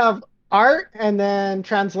far like we have art and then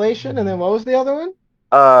translation and then what was the other one?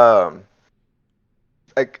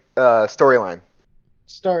 storyline.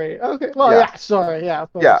 Story. Okay. Well, Yeah. yeah. Story. Yeah.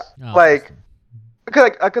 Of course. Yeah, Oh, like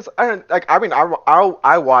okay. because I mean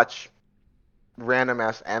I watch random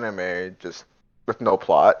ass anime just with no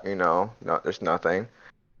plot, no, there's nothing.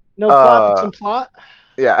 No plot, but Uh, some plot.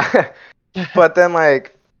 yeah, but then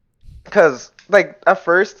like, cause like at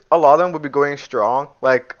first a lot of them would be going strong.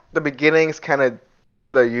 Like the beginning's kind of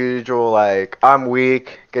the usual like I'm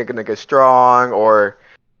weak, gonna get strong, or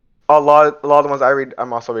a lot of the ones I read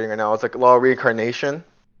I'm also reading right now. It's like a lot of reincarnation.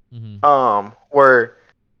 Hmm. Where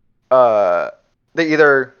uh they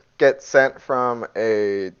either get sent from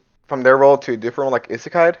their role to a different role like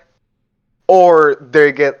isekai, or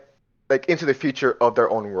they get like into the future of their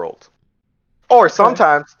own world. Or Okay.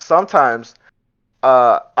 sometimes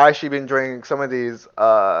I actually been enjoying some of these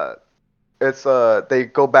it's they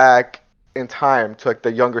go back in time to like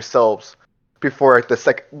the younger selves before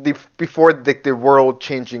like before the world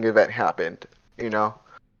changing event happened, you know?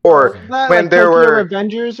 Oh, Or is that when like there Tokyo were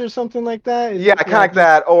Revengers or something like that? Is yeah, it kind of like like?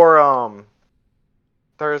 that, or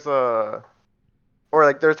there's or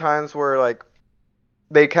like there's times where like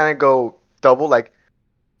they kind of go double. Like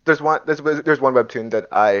there's one webtoon that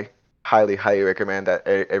I highly recommend that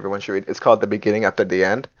everyone should read. It's called The Beginning After the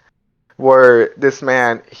End, where this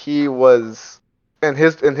man he was in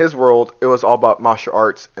his world it was all about martial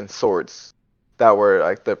arts and swords that were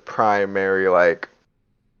like the primary like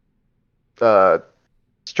uh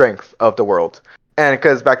strength of the world. And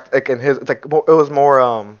because back like in his it's like it was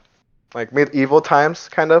more like medieval times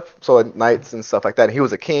kind of, so like knights and stuff like that. And he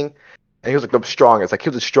was a king, and he was like the strongest. Like he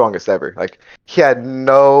was the strongest ever. Like he had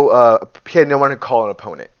no one to call an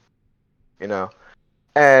opponent, you know.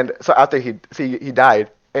 And so after he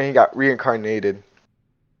died and he got reincarnated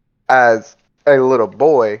as a little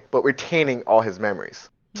boy, but retaining all his memories.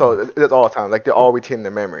 Hmm. So it's all the time. Like they all retain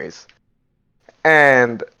their memories.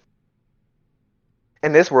 And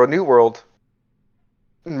in this world, new world,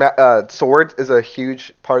 swords is a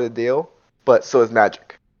huge part of the deal, but so is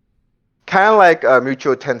magic. Kind of like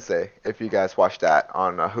Mucho Tensei, if you guys watch that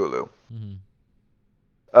on Hulu. Hmm.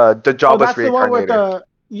 The Oh, Jobless that's the one with Reincarnator. the.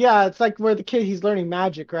 Yeah, it's like where the kid he's learning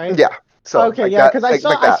magic, right? Yeah. So Okay, like yeah, that, because I saw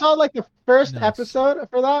like I that. saw like the first Nice. episode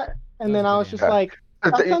for that, That and was then a I good was just anime. Yeah. like,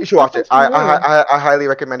 that You sounds should that watch it. sounds familiar. I highly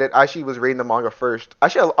recommend it. I actually was reading the manga first.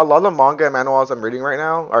 Actually, a lot of the manga and manuals I'm reading right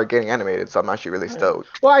now are getting animated, so I'm actually really Right.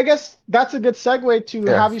 stoked. Well, I guess that's a good segue to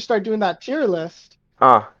Yeah. have you start doing that tier list.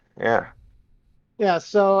 Yeah. Yeah,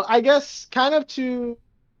 so I guess kind of to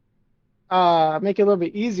make it a little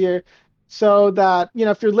bit easier, so that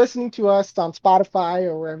if you're listening to us on Spotify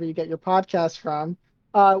or wherever you get your podcast from,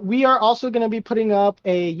 we are also going to be putting up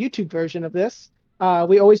a YouTube version of this.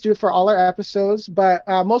 We always do it for all our episodes, but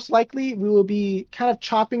most likely we will be kind of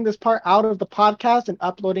chopping this part out of the podcast and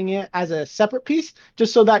uploading it as a separate piece,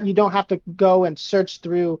 just so that you don't have to go and search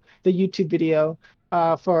through the YouTube video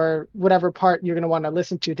for whatever part you're going to want to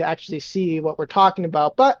listen to actually see what we're talking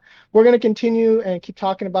about. But we're going to continue and keep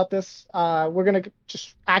talking about this. We're going to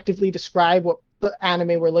just actively describe what the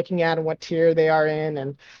anime we're looking at and what tier they are in.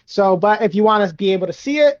 And so, but if you want to be able to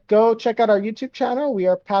see it, go check out our YouTube channel. We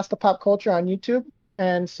are Past the Pop Culture on YouTube.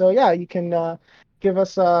 And so, yeah, you can give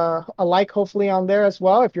us a like, hopefully, on there as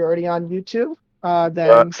well. If you're already on YouTube,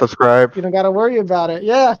 then Subscribe. you don't got to worry about it.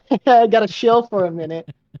 Yeah, I got to chill for a minute.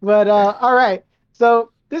 But all right.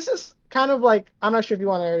 So this is kind of like, I'm not sure if you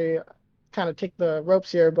want to already kind of take the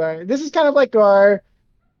ropes here, but this is kind of like our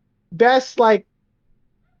best, like,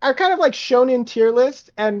 our kind of like shonen tier list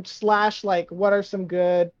and slash like what are some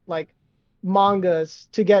good like mangas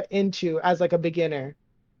to get into as like a beginner.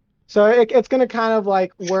 So it's gonna kind of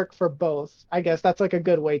like work for both. I guess that's like a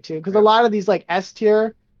good way too, because a Yeah. lot of these like S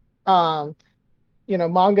tier, um,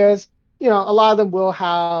 mangas, a lot of them will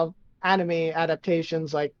have anime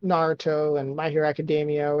adaptations like Naruto and My Hero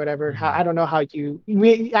Academia or whatever. How, Hmm. I don't know how I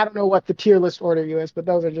don't know what the tier list order you is, but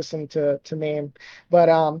those are just some to name. But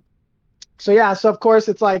so yeah, so of course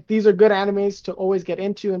it's like these are good animes to always get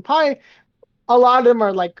into, and probably a lot of them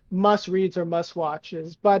are like must reads or must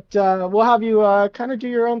watches. But we'll have you kind of do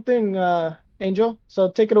your own thing, Angel. So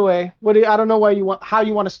take it away. I don't know how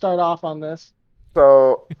you want to start off on this.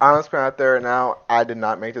 So honestly, out there now, I did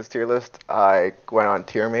not make this tier list. I went on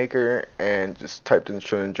Tier Maker and just typed in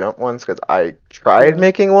Shonen Jump ones because I tried Yeah.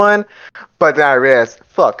 making one, but then I realized,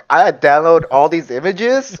 fuck, I had download all these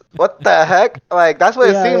images. What the heck? Like that's what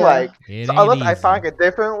it Yeah, seemed yeah. like. It So ain't unless I easy. find a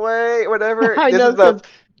different way, whatever, I this know is the because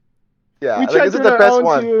yeah, we like tried this is doing the our best own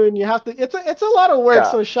one. too, and you have to. It's a lot of work.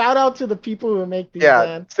 Yeah. So shout out to the people who make these, Yeah,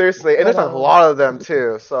 man. seriously, and But there's a lot of them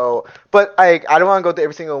too. So, but I don't want to go through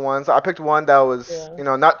every single one. So I picked one that was,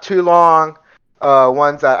 yeah, not too long.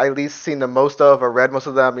 Ones that I at least seen the most of or read most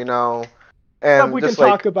of them. Stuff and we can just like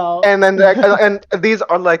talk about. and then and these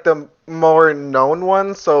are like the more known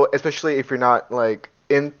ones. So especially if you're not like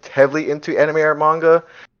heavily into anime or manga,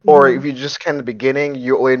 or Mhm. if you just kind of beginning,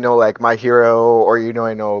 you only know like My Hero, or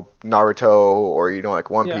I know Naruto, or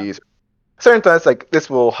like One Yeah. Piece. Certain times like this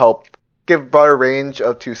will help give broader range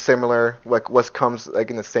of to similar like what comes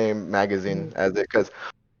like in the same magazine as it, because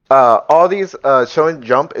all these Shonen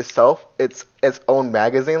Jump itself, it's its own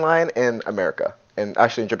magazine line in America and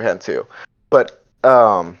actually in Japan too. But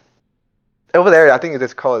over there, I think it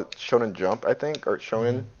is called Shonen Jump, I think, or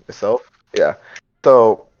Shonen itself. Yeah.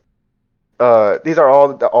 So these are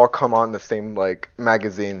all that all come on the same like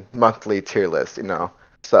magazine monthly tier list,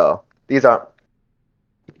 So these are.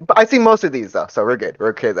 But I see most of these though, so we're good. We're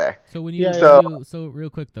okay there. So when Yeah, you yeah. so real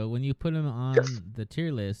quick though, when you put them on Yes. the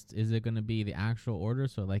tier list, is it gonna be the actual order?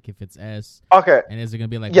 So like if it's S, Okay. and is it gonna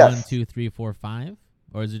be like Yes. 1, 2, 3, 4, 5,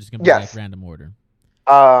 or is it just gonna be Yes. like random order?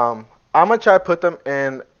 I'm gonna try to put them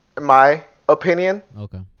in my opinion.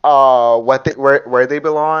 Okay. Where they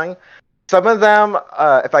belong. Some of them,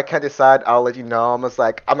 if I can't decide, I'll let you know.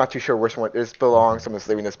 I'm not too sure which one this belongs, so I'm just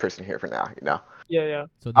leaving this person here for now. Yeah, yeah.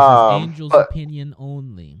 So this is Angel's but- opinion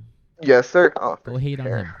only. Yes, sir. Oh, Go hate on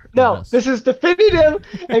here. him. No, not us. this is definitive.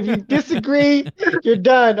 If you disagree, you're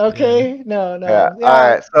done. Okay? No, no. Yeah. Yeah. All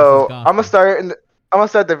right. So gospel. I'm gonna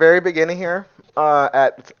start at the very beginning here.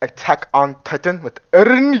 At Attack on Titan with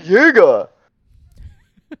Eren Yeager.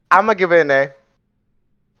 I'm gonna give it an A.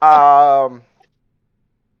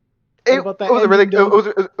 What about that it was really ending, though?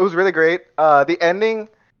 it was really great. The ending,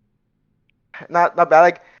 not bad.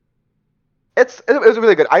 Like it was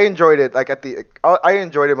really good. I enjoyed it. Like I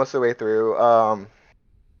enjoyed it most of the way through.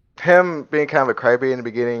 Him being kind of a crybaby in the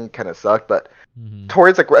beginning kind of sucked, but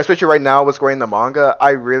towards like especially right now, what's going in the manga,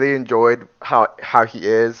 I really enjoyed how he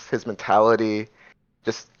is, his mentality.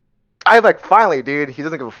 Just I like finally, dude. He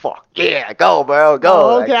doesn't give a fuck. Yeah, go, bro, go.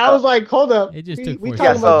 Oh, okay, I was like, hold up. It just took we 4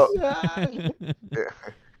 talking seconds. about.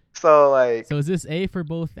 So like, So is this A for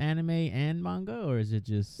both anime and manga, or is it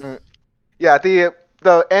just? Yeah, the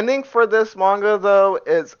ending for this manga though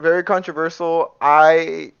is very controversial.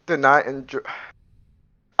 I did not enjoy.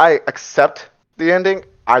 I accept the ending.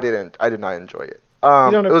 I did not enjoy it. You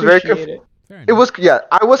don't it was very appreciate it. Fair It enough.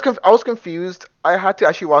 was I was confused. I had to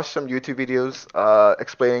actually watch some YouTube videos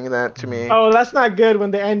explaining that to me. Oh, that's not good when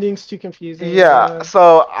the ending's too confusing. Yeah,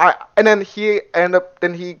 so then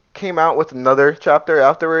he came out with another chapter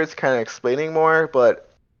afterwards, kind of explaining more, but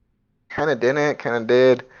kind of didn't, kind of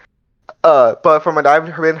did. But from what I've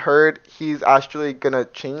heard, he's actually gonna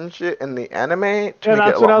change it in the anime to Yeah, make it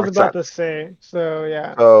that's a what lot I more was about sense. to say. So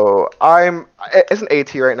yeah. So it's an A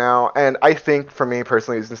tier right now, and I think for me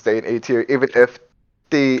personally, it's gonna stay an A tier, even if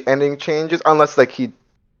the ending changes, unless like he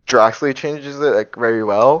drastically changes it like very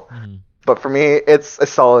well. But for me, it's a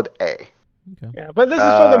solid A. Okay. Yeah, but this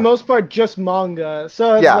is for the most part just manga.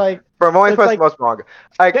 So it's Yeah, like For most it's like most manga,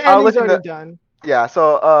 like the I'll ending's let you know. already done. Yeah,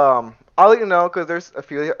 so I'll let you know because there's a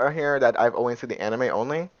few here that I've only seen the anime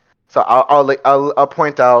only. So I'll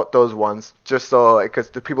point out those ones just so because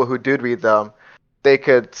the people who did read them, they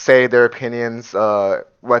could say their opinions,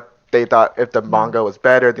 what they thought if the manga was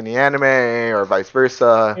better than the anime or vice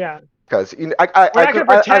versa. Yeah. Because We're not gonna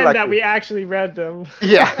pretend like that it. we actually read them.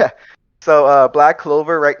 Yeah. So Black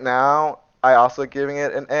Clover right now, I also giving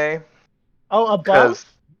it an A. Oh, above? Because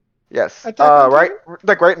yes, Attack on right,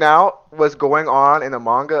 like right now, what's going on in the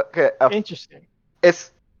manga? Okay, Interesting.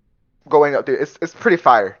 it's going up, dude. It's pretty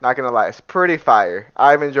fire. Not gonna lie, it's pretty fire.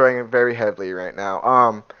 I'm enjoying it very heavily right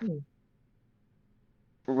now.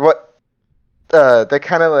 What they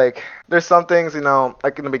kind of like. There's some things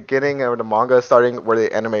like in the beginning of the manga starting where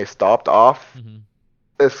the anime stopped off.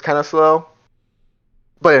 It's kind of slow,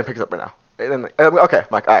 but it picks up right now. And then, okay,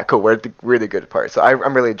 Mike. All right, cool. We're at the really good part. So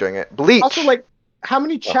I'm really enjoying it. Bleach. Also, like, how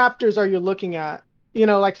many chapters are you looking at?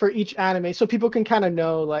 Like for each anime, so people can kind of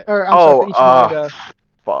know, like, or I'm sorry, for each manga.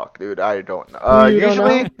 Fuck, dude, I don't know. You don't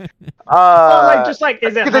Usually, know? Like just like,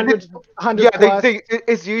 is it hundred yeah, plus?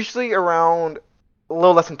 it's usually around a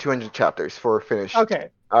little less than 200 chapters for finish. Okay.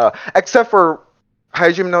 Except for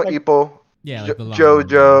Hajime no Ippo, Yeah, like the long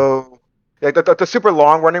JoJo, like the super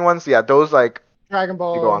long running ones. Yeah, those like Dragon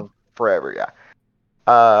Ball. you go on forever.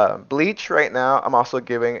 Yeah. Bleach right now, I'm also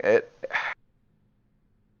giving it.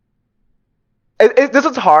 This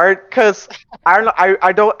is hard because I don't know.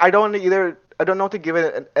 I don't know to give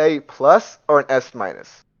it an A plus or an S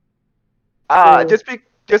minus.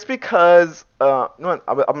 Just because no,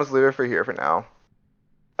 I'm just leave it for here for now.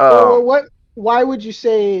 Well, why would you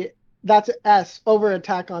say that's an S over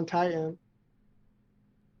Attack on Titan?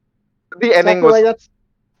 The ending was like that's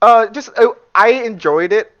just I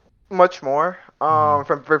enjoyed it much more.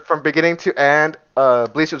 From beginning to end.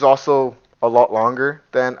 Bleach was also a lot longer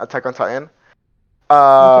than Attack on Titan.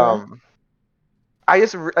 Okay. I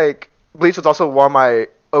just like Bleach was also one of my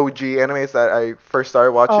OG animes that I first started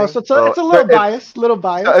Oh, watching. so it's a There little is, biased, little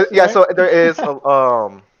biased, yeah, right? so there is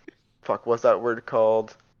a fuck, what's that word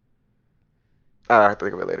called? I have to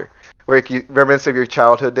think of it later. Where you reminisce of your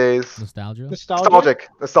childhood days. Nostalgia. Nostalgic.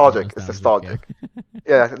 Nostalgic. It's nostalgic.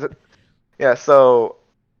 Yeah, yeah. So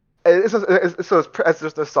it's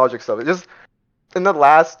just nostalgic stuff. It just in the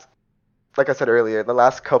last, like I said earlier, the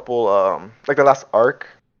last couple, like the last arc,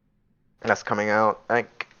 and that's coming out.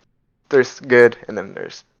 Like there's good, and then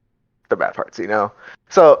there's the bad parts, you know.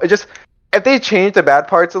 So it just if they change the bad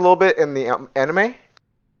parts a little bit in the anime,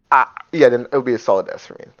 yeah, then it would be a solid S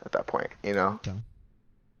for me at that point, you know. Okay.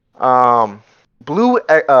 Blue,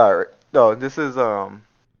 no, this is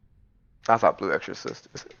that's not Blue Exorcist.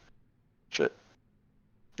 Is it? Shit.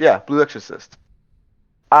 Yeah, Blue Exorcist.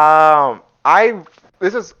 I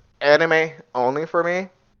this is anime only for me.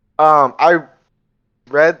 I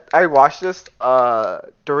watched this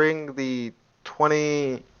during the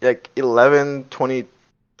 2010,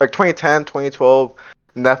 2012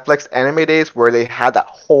 Netflix anime days where they had that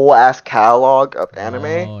whole ass catalog of anime.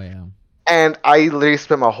 Oh yeah. And I literally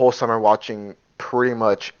spent my whole summer watching pretty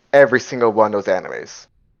much every single one of those animes,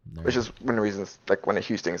 which is one of the reasons, like one of the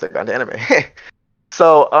huge things I got into anime.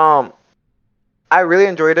 So, I really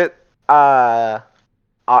enjoyed it.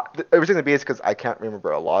 Everything to be is because I can't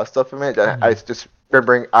remember a lot of stuff from it. I just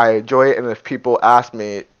remembering I enjoy it, and if people ask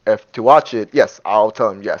me if to watch it, yes, I'll tell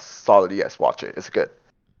them yes, solid yes, watch it. It's good,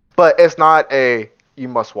 but it's not a you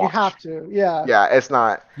must watch. You have to, yeah. Yeah, it's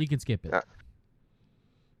not. You can skip it.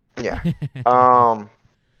 Yeah.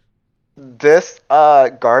 This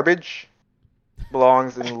garbage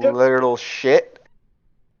belongs in literal shit.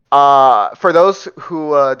 For those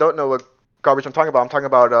who don't know what garbage I'm talking about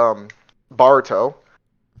Boruto.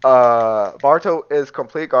 Boruto is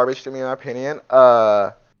complete garbage to me in my opinion.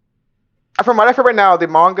 From what I've heard right now, the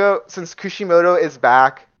manga, since Kishimoto is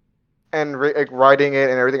back and writing it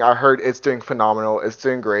and everything, I heard it's doing phenomenal. It's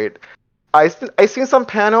doing great. I seen some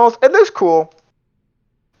panels. It looks cool.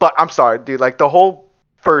 But I'm sorry, dude. Like the whole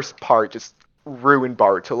first part just ruined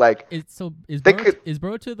Boruto. Like, is they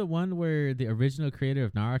Boruto the one where the original creator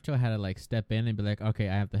of Naruto had to like step in and be like, okay,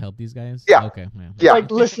 I have to help these guys? Yeah. Okay. Yeah. Like,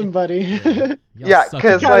 listen, buddy. Yeah,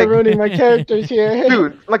 because kind of ruining my characters here.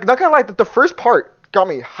 Dude, like not gonna lie, the first part got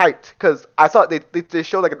me hyped because I thought they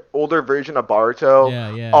showed like an older version of Boruto.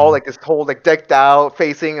 Yeah. All like this whole like decked out,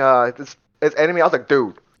 facing this enemy. I was like,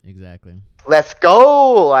 dude. Exactly. Let's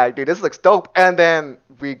go! Like, dude, this looks dope. And then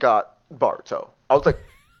we got Boruto. I was like,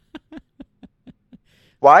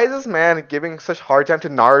 why is this man giving such hard time to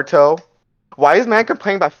Naruto? Why is man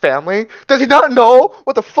complaining about family? Does he not know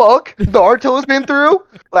what the fuck Naruto has been through?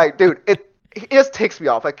 Like, dude, it just takes me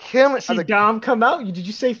off. Like him. See like, Dom come out. Did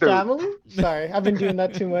you say Dude. family? Sorry, I've been doing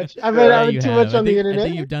that too much. I've Yeah, been you too have. much on the I internet.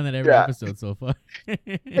 think you've done that every Yeah. episode so far.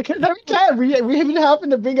 Because every time we even happen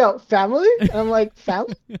to bring out family, and I'm like,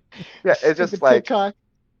 family? Yeah, it's just Stupid like, TikTok.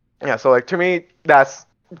 yeah. So like to me, that's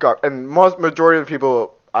and majority of the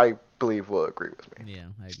people I believe will agree with me. Yeah,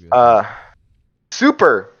 I agree with that.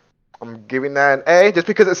 Super. I'm giving that an A just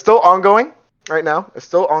because it's still ongoing right now. It's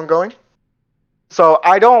still ongoing. So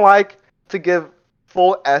I don't like to give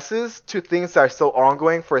full S's to things that are still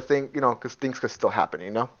ongoing for because things could still happen, you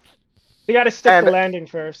know? You got to stick And- the landing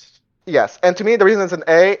first. Yes, and to me, the reason it's an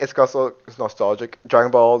A is because it's nostalgic. Dragon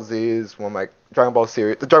Ball Z is one of my Dragon Ball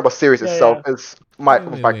series. The Dragon Ball series Yeah, itself is my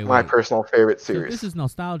Wait. my personal favorite So series. this is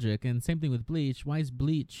nostalgic, and same thing with Bleach. Why is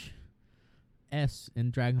Bleach S in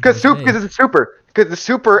Dragon Ball Because Z? it's super. Because it's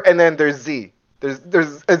super, and then there's Z. There's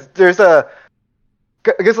a.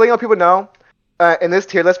 I guess letting people know, in this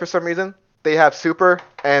tier list for some reason they have Super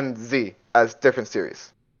and Z as different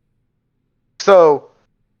series. So,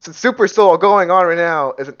 since Super is still going on right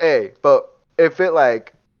now, is an A. But if it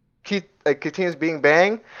continues being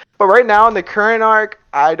bang, but right now in the current arc,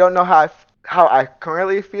 I don't know how I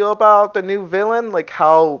currently feel about the new villain, like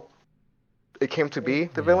how it came to be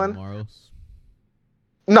the villain. Moros.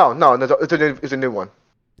 No, it's a new one.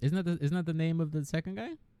 Isn't that the name of the second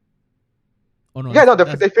guy? Oh no. Yeah, no,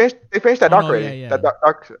 that's- they finished that Oh, arc no, already. yeah. That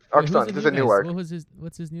arc's Wait, who's done. the This is a new guy? arc.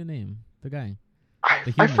 What's his new name? The guy. the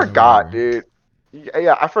I human or forgot, whatever. dude.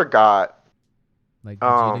 Yeah, I forgot. Like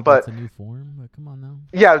Vegeta but- gets a new form. Like, come on now.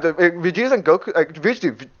 Yeah, Vegeta's and Goku, like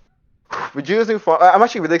Vegeta's new form. I'm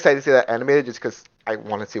actually really excited to see that animated, just because I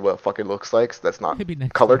want to see what it fucking looks like. So that's not Maybe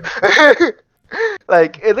next colored. time.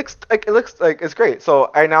 Like it looks like it's great. So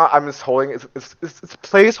right now I'm just holding its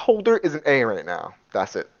placeholder is an A right now.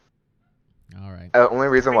 That's it. All right. Only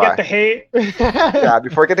reason We why. get the hate. Yeah,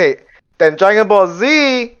 before I get hate. Then Dragon Ball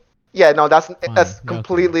Z. Yeah, no, that's Fine. Yeah, okay.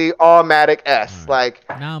 completely automatic S. All right.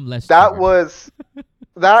 Like Now I'm less that triggered. was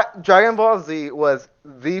that Dragon Ball Z was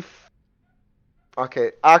the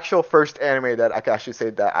actual first anime that I could actually say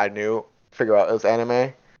that I knew figure out it was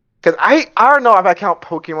anime. Because I don't know if I count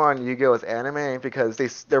Pokemon and Yu-Gi-Oh as anime because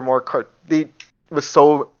they're more they was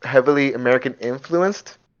so heavily American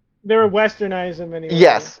influenced. They were westernized in many ways.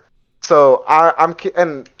 Yes. So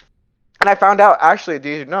and I found out actually,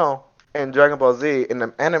 did you know, in Dragon Ball Z in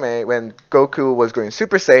the anime when Goku was going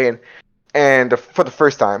Super Saiyan and for the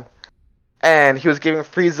first time, and he was giving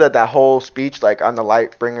Frieza that whole speech like on the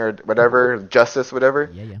light bringer, whatever, justice,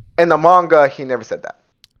 whatever. Yeah. In the manga, he never said that.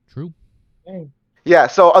 True. Dang. Yeah,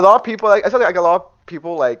 so a lot of people I saw like a lot of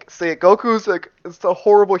people like say Goku's like it's a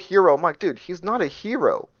horrible hero. I'm like, dude, he's not a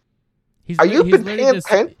hero. He's Are you he's been literally paying just-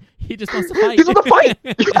 attention? He just wants to fight. He's on the fight.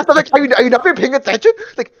 Yeah, I'm like, are you not been paying attention?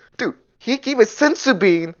 Like, dude, he gave a sensu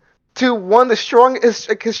bean to one of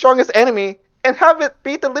the his strongest enemy and have it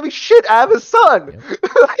beat the living shit out of his son. Yep.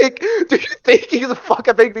 Like, do you think he's a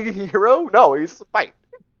fucking big hero? No, he's a fight.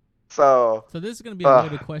 So So this is gonna be a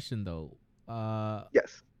loaded question though.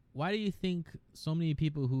 yes, Why do you think so many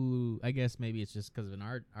people who I guess maybe it's just because in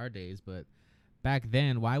our days, but back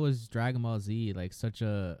then, why was Dragon Ball Z like such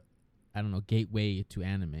a I don't know gateway to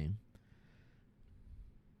anime?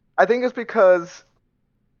 I think it's because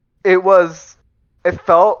it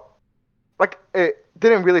felt like it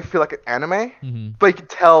didn't really feel like an anime, Mm-hmm. but you could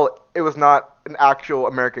tell it was not an actual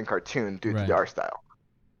American cartoon due to Right. the art style.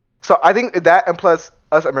 So I think that, and plus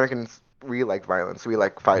us Americans, we like violence, we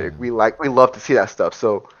like fighting, Yeah. we love to see that stuff.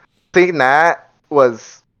 So thinking that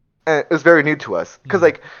was, and it was very new to us. Because Mhm.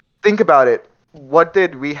 like, think about it, what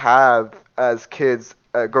did we have as kids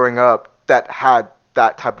growing up that had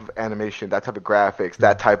that type of animation, that type of graphics,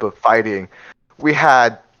 that type of fighting? We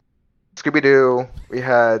had Scooby Doo, we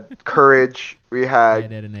had Courage, we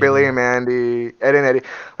had Ed, and Billy Eddie. and Mandy, Ed and Eddie.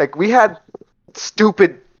 Like we had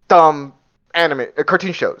stupid, dumb anime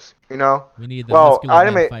cartoon shows, you know? We need the Well, muscular men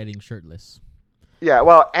anime- fighting shirtless. Yeah,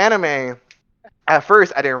 well, anime. At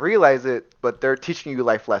first, I didn't realize it, but they're teaching you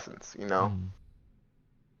life lessons, you know? Mm.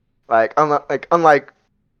 Like unlike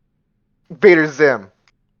Vader Zim,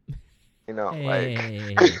 you know,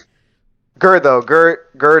 Hey, like Gur though,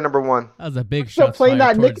 Gur number one. that was a big Still shot playing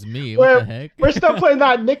fired that towards me. What the heck? We're still playing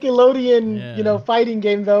that Nickelodeon, Yeah. fighting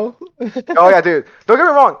game though. Oh yeah, dude. Don't get me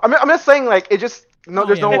wrong. I'm just saying like it just no. Oh,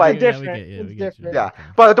 There's yeah, no It's like a different- we get it's you. different. yeah. Okay.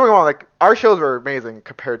 But don't get me wrong. Like our shows were amazing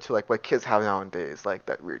compared to like what kids have nowadays. Like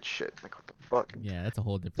that weird shit. Like what the fuck. Yeah, that's a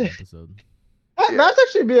whole different episode. That's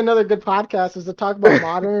actually be another good podcast is to talk about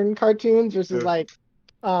modern cartoons versus Yeah. like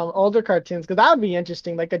older cartoons because that would be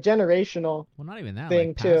interesting, like a generational. Well, not even that. Thing,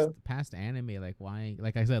 Like too. past anime, like why?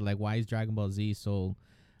 Like I said, like why is Dragon Ball Z so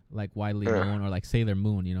like widely Yeah. known, or like Sailor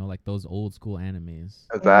Moon? You know, like those old school animes.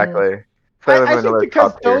 Exactly. I think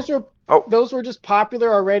because Oh. those were just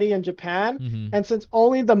popular already in Japan, Mm-hmm. and since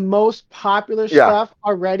only the most popular Yeah. stuff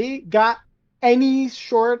already got any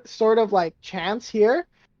sort of like chance here,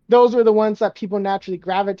 those were the ones that people naturally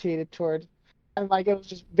gravitated toward, and like it was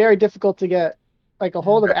just very difficult to get like a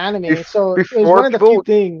hold of anime. Bef- So it was before one of the few people-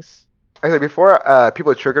 things. Actually, before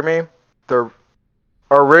people trigger me, the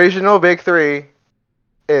original big three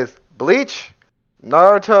is Bleach,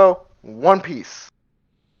 Naruto, One Piece.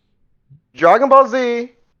 Dragon Ball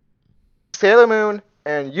Z, Sailor Moon,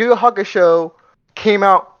 and Yu Yu Hakusho came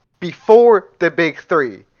out before the big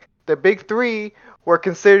three. The big three were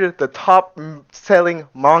considered the top selling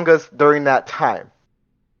mangas during that time.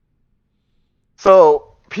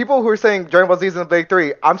 So people who are saying Dragon Ball Z is in the big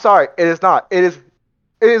three, I'm sorry, it is not. It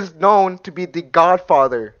is known to be the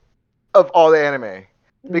godfather of all the anime.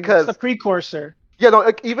 Because- It's a precursor. Yeah, no,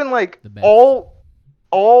 like even like The best. all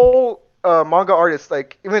manga artists,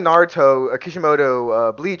 like even Naruto,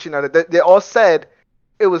 Kishimoto, Bleach, and other, they all said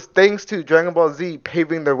it was thanks to Dragon Ball Z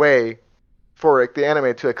paving the way for like the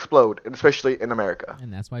anime to explode, and especially in America.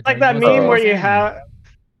 And that's why Like that Dragon Ball Z meme where is you anime. have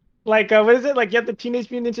like what is it, like you have the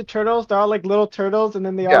Teenage Mutant Ninja Turtles, they're all like little turtles and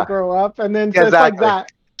then they all Yeah. grow up and then so Yeah, it's like exactly.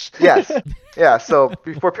 that. Yes, yeah. So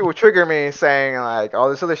before people trigger me saying like all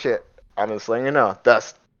this other shit, I'm just letting you know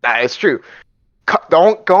that is true.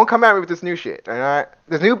 Don't come at me with this new shit. All right,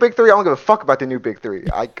 this new big three. I don't give a fuck about the new big three.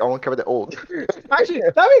 I won't cover the old. Actually,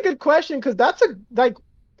 that'd be a good question because that's a like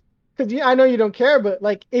because I know you don't care, but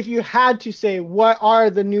like if you had to say what are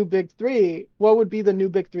the new big three, what would be the new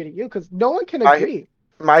big three to you? Because no one can agree.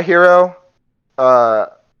 My Hero,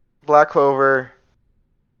 Black Clover,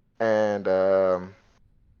 and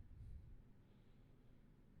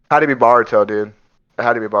had to be Boruto, dude. It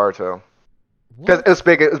had to be Boruto. Because What? it's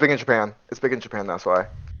big. It's big in Japan. It's big in Japan. That's why.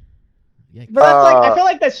 Yikes. But that's like I Uh, feel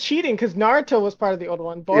like that's cheating because Naruto was part of the old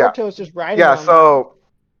one. yeah, Boruto is just riding yeah. on that. So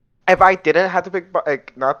if I didn't have to pick,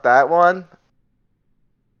 like, not that one,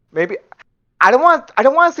 maybe I don't want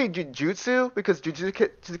to say Jujutsu because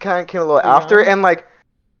Jujutsu kind of came a little after, Young. and like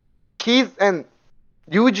Keith and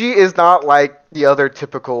Yuji is not like the other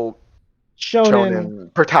typical Shonen.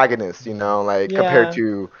 shonen protagonist, you know, like compared Yeah.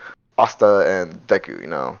 to Asta and Deku, you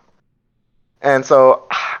know. And so,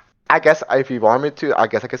 I guess if you want me to, I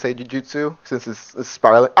guess I could say Jujutsu since it's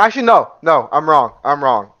spiraling. Actually, no, I'm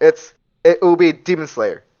wrong. It will be Demon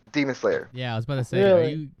Slayer. Demon Slayer. Yeah, I was about to say, are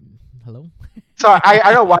Really? you? Hello? So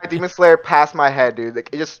I know why Demon Slayer passed my head, dude. Like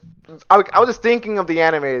it just, I was just thinking of the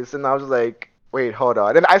animes, and I was like, wait, hold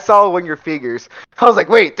on. And I saw one of your figures. I was like,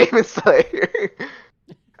 wait, Demon Slayer.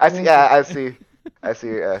 I see. Yeah, I see. I see.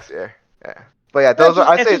 Yes, yeah. But yeah, those are.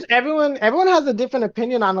 I It's say, just everyone has a different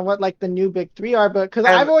opinion on what like the new big three are, but because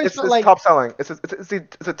I've and always felt it's like top selling. It's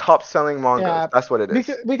a top selling manga. yeah, That's what it is.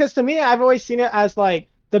 because to me I've always seen it as like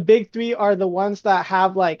the big three are the ones that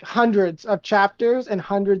have like hundreds of chapters and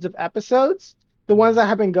hundreds of episodes, the ones that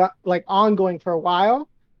have been like ongoing for a while,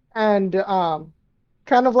 and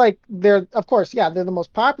kind of like they're of course they're the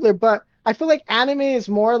most popular, but I feel like anime is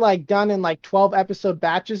more like done in like 12 episode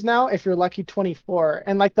batches now if you're lucky 24,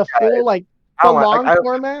 and like the full like I the don't like. long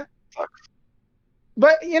format.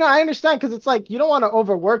 But I understand because it's like you don't want to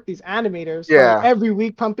overwork these animators Yeah. like every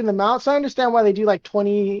week pumping them out. So I understand why they do like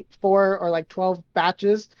 24 or like 12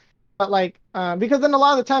 batches. But like because then a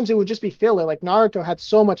lot of the times it would just be filler. Like Naruto had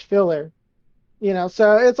so much filler,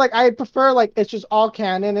 So it's like I prefer like it's just all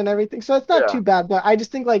canon and everything. So it's not Yeah. too bad. But I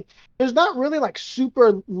just think like there's not really like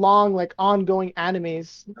super long like ongoing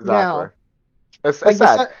animes now. Exactly. It's Like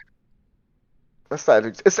sad. It's sad.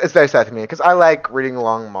 It's very sad to me because I like reading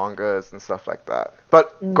long mangas and stuff like that.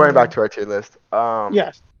 But going back to our tier list,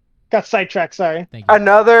 yes, got sidetracked. Sorry. Thank you.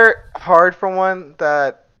 another hard for one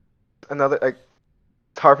that another like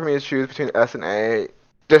it's hard for me to choose between S and A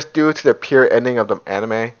just due to the pure ending of the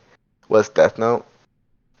anime was Death Note.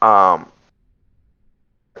 Um,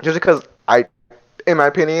 just because in my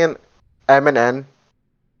opinion, M and N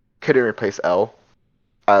couldn't replace L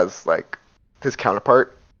as like his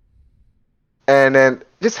counterpart. And then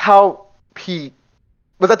just how he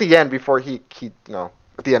was at the end before he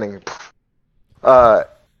at the ending.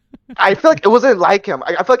 I feel like it wasn't like him.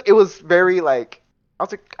 I feel like it was very like I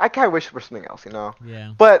was like I kind of wish for something else,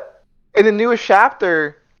 Yeah. But in the newest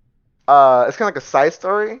chapter, it's kind of like a side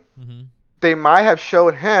story. Mm-hmm. They might have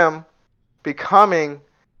showed him becoming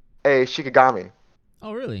a Shikigami.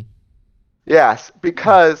 Oh, really? Yes,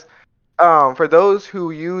 because for those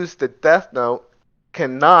who use the Death Note,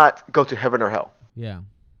 cannot go to heaven or hell. Yeah.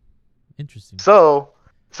 Interesting. So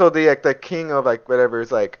the king of like whatever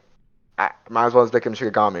is like, I might as well just make him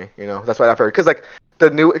Shikigami. That's what I've heard. Because like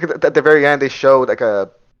at the very end they showed like a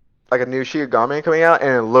new Shikigami coming out and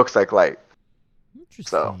it looks like light.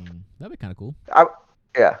 Interesting. That'd be kind of cool.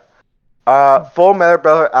 Yeah. Full Metal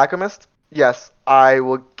Brotherhood Alchemist. Yes, I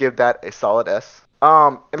will give that a solid S.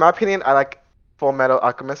 In my opinion, I like Full Metal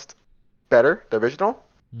Alchemist better, the original.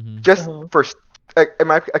 Mm-hmm. Just for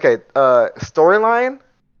storyline.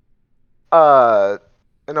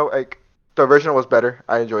 Like the original was better.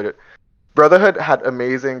 I enjoyed it. Brotherhood had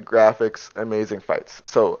amazing graphics, amazing fights.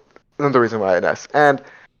 So another reason why an S. And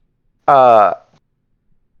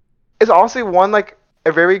it's also one like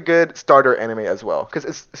a very good starter anime as well because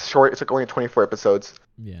it's short. It's like only 24 episodes.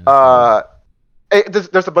 Yeah.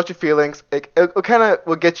 There's a bunch of feelings. It kind of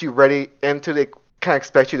will get you ready into the kind of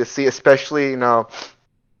expect you to see, especially that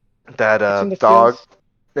dog,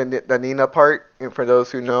 the Nina part. And for those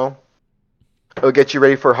who know, it'll get you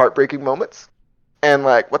ready for heartbreaking moments. And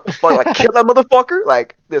like, what the fuck? Like, kill that motherfucker!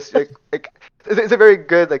 Like this, it's a very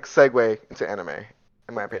good like segue into anime,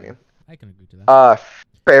 in my opinion. I can agree to that.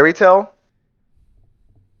 Fairy Tail.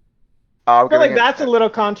 I feel like that's a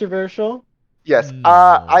little controversial. Yes. No.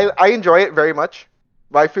 I enjoy it very much.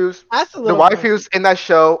 Waifus. That's a The little waifus in that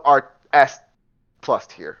show are S plus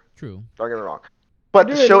tier. True. Don't get me wrong. But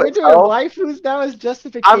Dude, the show we're doing itself, waifus now as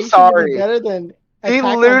justification I'm sorry. to be better than he Attack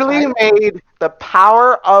on literally Titan? made the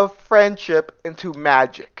power of friendship into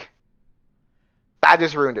magic. That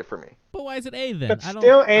just ruined it for me. But why is it A then? But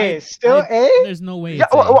still A. Still A? There's no way. Yeah,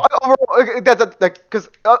 It's A. overall, that's because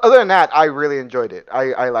other than that, I really enjoyed it.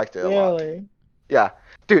 I liked it a lot. Really? Yeah,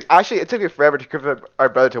 dude. Actually, it took me forever to convince our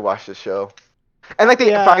brother to watch this show, and like the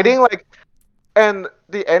Yeah. fighting, like, and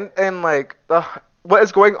the end, and like what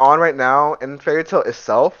is going on right now in Fairy Tail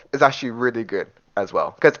itself is actually really good as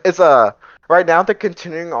well. Because it's right now they're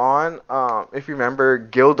continuing on. If you remember,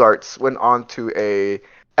 Gildarts went on to a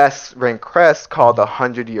S rank quest called the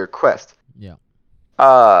 100-Year Quest. Yeah.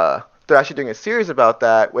 They're actually doing a series about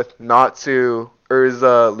that with Natsu,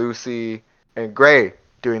 Urza, Lucy, and Gray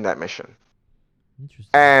doing that mission. Interesting.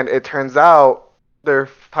 And it turns out they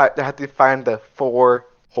have to find the 4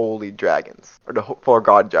 holy dragons, or the 4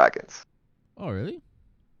 god dragons. Oh, really?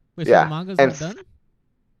 Wait, Yeah, so the manga's and not done?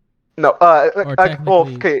 No, Or well,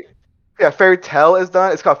 technically- okay. Yeah, Fairy Tail is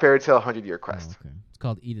done. It's called Fairy Tail 100-Year Oh, Quest. okay. It's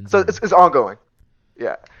called Eden So Zero. it's ongoing.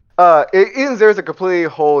 Yeah. Eden Zero is a completely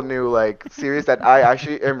whole new like series that I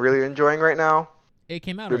actually am really enjoying right now. It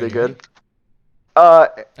came out Really already, good. right?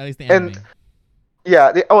 At least the anime. And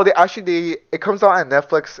yeah, it comes out on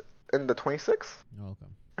Netflix in the 26th Oh, okay.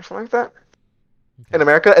 or something like that. Okay. In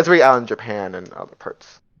America, it's already out in Japan and other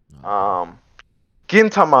parts. Oh, okay.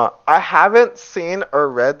 Gintama. I haven't seen or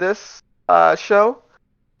read this show,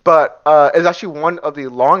 but it's actually one of the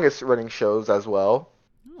longest running shows as well.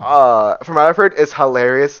 Oh. From what I've heard, it's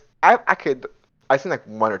hilarious. I've seen like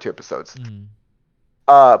 1 or 2 episodes. Mhm.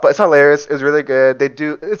 But it's hilarious. It's really good.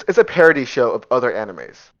 It's a parody show of other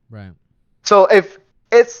animes. Right. So if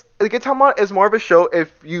Gintama is more of a show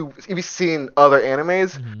if you've seen other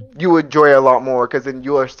animes, Mhm. you would enjoy it a lot more because then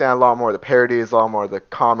you understand a lot more of the parodies, a lot more of the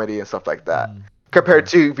comedy and stuff like that. Mhm. Compared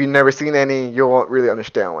to if you've never seen any, you won't really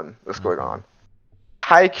understand what's going Okay. on.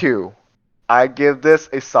 Haikyuu, I give this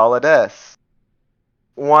a solid S.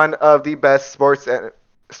 One of the best sports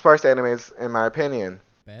animes in my opinion.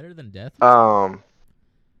 Better than Death? In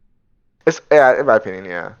my opinion,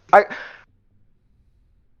 yeah.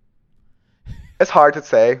 It's hard to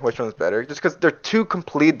say which one's better, just because they're 2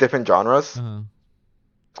 complete different genres. Uh-huh.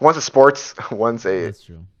 One's a sports, one's a That's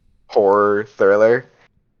true. horror thriller.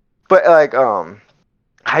 But like,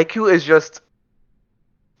 Haikyuu is just.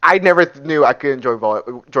 I never knew I could enjoy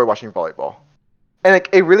watching volleyball, and like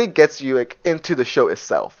it really gets you like into the show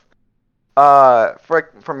itself.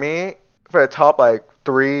 For me, for the top like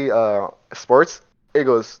 3 sports, it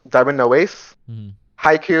goes Diamond No Ace, Mhm.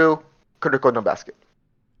 Haikyuu, Kuroko no Basket.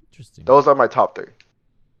 Interesting. Those are my top 3.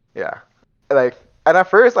 Yeah, and at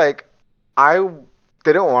first like I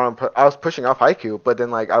didn't want to I was pushing off Haikyuu, but then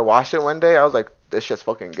like I watched it one day, I was like, this shit's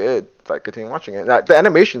fucking good. So I continued watching it. The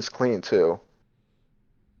animation's clean too.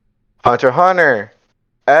 Hunter x Hunter,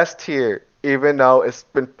 S tier, even though it's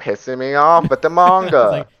been pissing me off with the I was manga.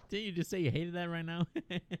 like, didn't you just say you hated that right now?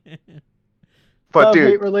 But Love-hate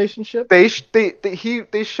dude, relationship. they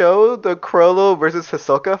show the Chrollo versus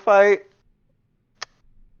Hisoka fight.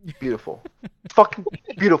 Beautiful, fucking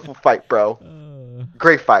beautiful fight, bro.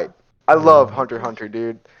 Great fight. I love Hunter x Hunter,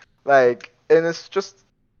 dude. Like, and it's just,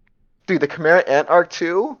 dude, the Chimera Ant arc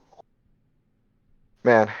too.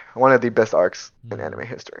 Man, one of the best arcs in anime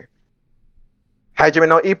history. Hajime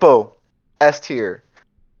no Ippo, S tier.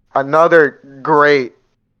 Another great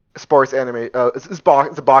sports anime. It's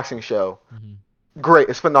a boxing show. Mhm. Great,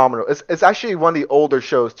 it's phenomenal. It's actually one of the older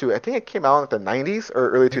shows too. I think it came out in the 90s or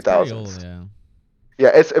early It's 2000s. pretty old, yeah. Yeah,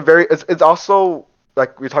 it's also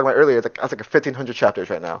like we were talking about earlier. It's like 1,500 chapters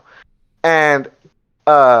right now, and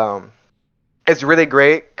it's really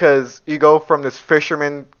great because you go from this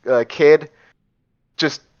fisherman kid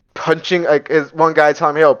just punching like one guy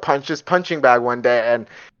telling me, "Yo, punch this punching bag one day," and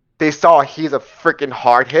they saw he's a freaking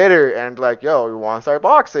hard hitter and like, "Yo, you want to start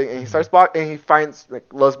boxing?" And he starts boxing and he finds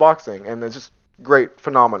loves boxing and it's just great,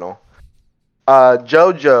 phenomenal.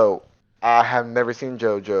 JoJo, I have never seen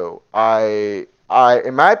JoJo.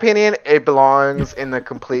 In my opinion, it belongs in the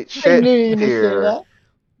complete I shit knew you would say tier. that.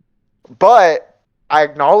 But I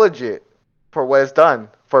acknowledge it for what it's done,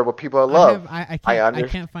 for what people love. I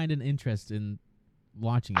can't find an interest in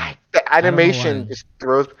watching it. The animation why. just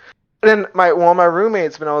throws. And then one of my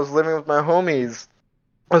roommates, when I was living with my homies,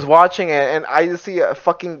 was watching it, and I just see a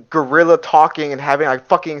fucking gorilla talking and having like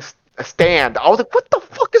fucking a stand. I was like, what the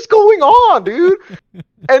fuck is going on, dude?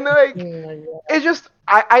 And like, Oh my God. it's just,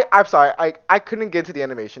 I'm sorry, I couldn't get to the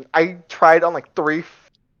animation. I tried on like 3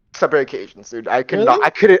 separate occasions, dude. I could not, Really? I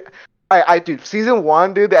couldn't. Dude, season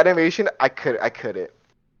 1, dude, the animation, I couldn't.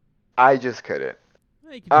 I just couldn't.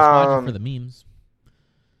 Well, you can just watch it for the memes.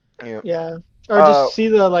 Yeah. Yeah. Or just see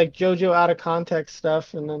the like JoJo out of context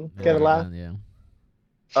stuff and then get a Yeah, laugh. Yeah.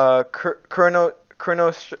 Chrono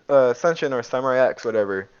Sunshine or Samurai X,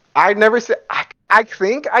 whatever. I never said. I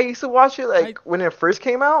think I used to watch it like when it first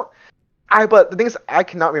came out. But the thing is, I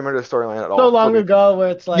cannot remember the storyline at all. So long ago where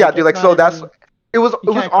it's like Yeah, dude. Like it's so not that's even- it was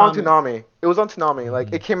you on can't comment. Toonami. It was on Toonami. Like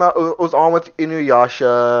Mhm. it came out. It was on with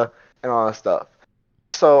Inuyasha and all that stuff.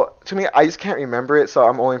 So to me, I just can't remember it. So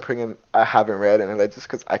I'm only putting in I haven't read, and that's just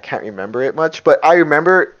because I can't remember it much. But I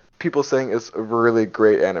remember people saying it's a really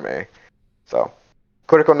great anime. So,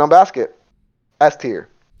 Kuroko no Basket, S tier.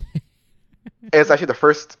 It's actually the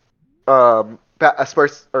first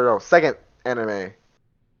sports or no second anime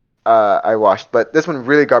I watched, but this one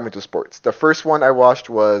really got me into sports. The first one I watched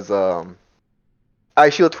was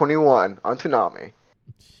Ice Shield 21 on Toonami.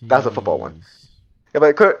 That's a football one. Jeez. Yeah,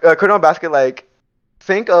 but Kurama Basket, like,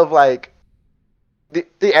 think of like the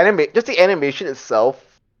the animation itself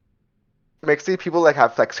makes these people like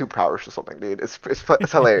have like superpowers or something, dude. It's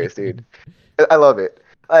hilarious, dude. I love it.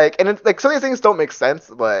 Like, and it's, like some of these things don't make sense,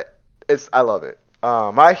 but I love it.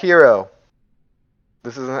 My Hero.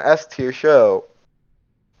 This is an S tier show.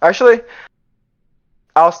 Actually,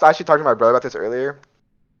 I was actually talking to my brother about this earlier.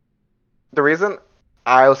 The reason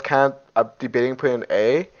I was kind of debating putting an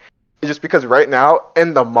A is just because right now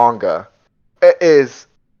in the manga, it is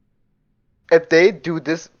if they do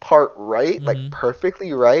this part right, like Mhm.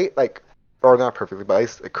 perfectly right, like or not perfectly, but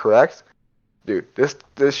it's correct, dude. This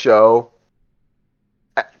show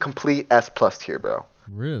complete S plus tier, bro.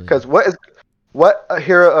 Really? Because what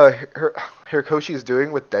Hirikoshi is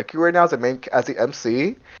doing with Deku right now as the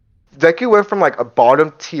MC. Deku went from like a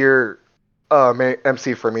bottom tier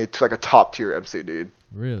MC for me to like a top tier MC, dude.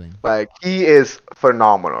 Really? Like he is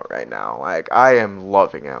phenomenal right now. Like I am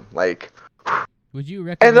loving him. Like Would you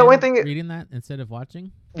and the only recommend thing, reading that instead of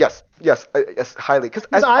watching? yes, highly. Because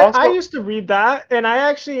 'Cause I I also used to read that, and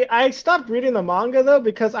I stopped reading the manga though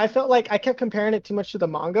because I felt like I kept comparing it too much to the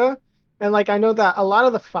manga, and like I know that a lot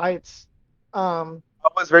of the fights, um, I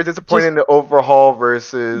was very disappointed just in the overhaul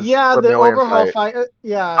versus yeah, the Vermilion overhaul fight. fight, I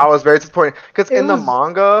yeah, was very disappointed because it in the was.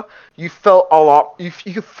 manga you felt a lot. You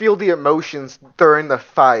could feel the emotions during the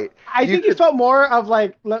fight. I You think it could, felt more of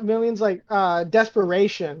like Million's like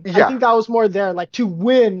desperation. I yeah. think that was more there, like to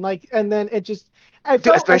win, like, and then it just I Dude,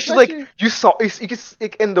 felt especially like especially you could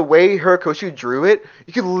like, in the way Horikoshi drew it,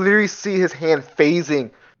 you could literally see his hand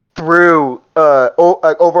phasing through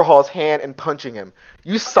Overhaul's hand and punching him.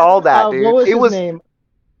 You saw that, what dude. was It his was name?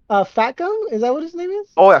 Fat Gum? Is that what his name is?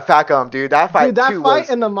 oh yeah, Fat Gum, dude. That Dude, fight that too fight was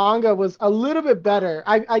in the manga was a little bit better.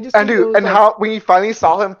 I just and think it dude was and like how when you finally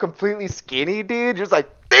saw him completely skinny, dude, you're just like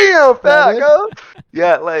damn, Fat shredded. Gum.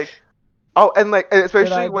 Yeah, like oh and like Did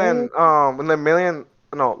especially I better? when the million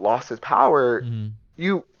no lost his power, Mm-hmm.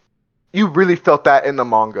 you you really felt that in the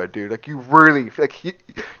manga, dude. Like you really like you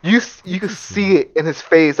could see Interesting. it in his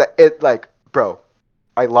face that it like, bro,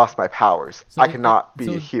 I lost my powers. So I cannot be a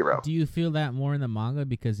so hero. do you feel that more in the manga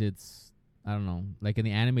because it's I don't know, like in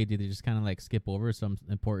the anime, did they just kind of like skip over some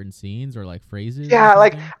important scenes or like phrases or Yeah,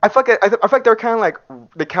 like something? I feel like they're kind of like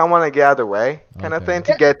they kind of want to get out of the way, kind of Okay. thing,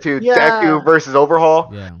 to get to Yeah. Deku versus Overhaul,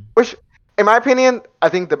 Yeah. which, in my opinion, I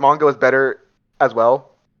think the manga was better as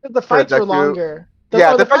well The for fights were Deku. longer.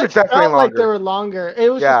 Yeah, The the fights are fights definitely felt like they longer. were longer. It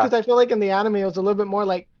was just Yeah, because I feel like in the anime it was a little bit more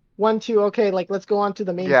like 1, 2, okay, like let's go on to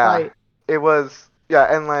the main yeah, fight. it was.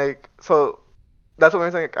 Yeah, and like so that's what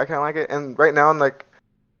I'm saying. I kind of like it. And right now, in like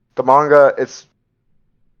the manga, it's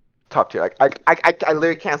top tier. Like I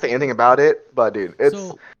literally can't say anything about it. But dude, it's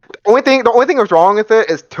So the only thing that's wrong with it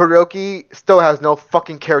is Todoroki still has no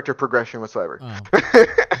fucking character progression whatsoever.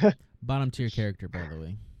 oh, bottom tier character by the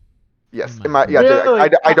way. Yes, In in my my yeah, opinion. dude,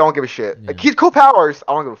 Really? I don't give a shit. Like Yeah. he's cool powers.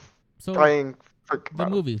 I don't give a So flying frick the about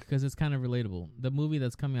him. movie, because it's kind of relatable. The movie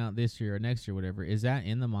that's coming out this year or next year, whatever, is that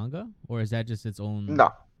in the manga or is that just its own?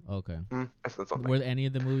 No, Okay. that's not something. Were any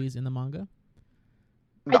of the movies in the manga?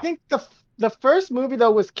 I No. think the first movie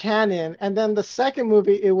though was canon, and then the second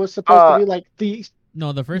movie it was supposed to be like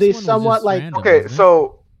No, the first the one was somewhat just like random, Okay, wasn't it?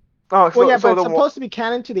 so well yeah, so but the it's supposed to be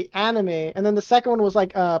canon to the anime, and then the second one was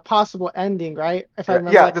like a possible ending, right? If I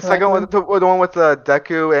remember yeah, that the second one, correctly. the one with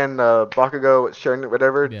Deku and Bakugo sharing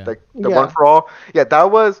whatever, Yeah. like the one Yeah. for all. Yeah, that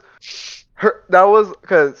was her. That was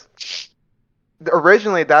because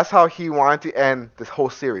originally that's how he wanted to end this whole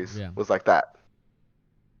series. Yeah. Was like that.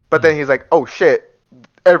 But then he's like, oh shit,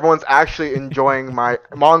 everyone's actually enjoying my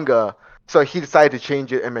manga, so he decided to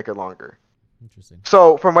change it and make it longer. Interesting.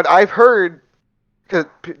 So from what I've heard, because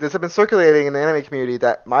this has been circulating in the anime community,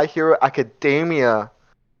 that My Hero Academia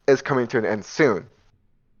is coming to an end soon.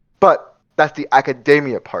 But that's the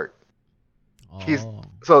academia part. He's Oh,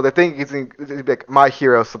 so the thing is like My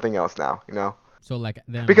Hero something else now, you know? so like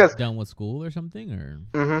them Because done with school or something, or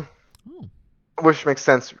oh, which makes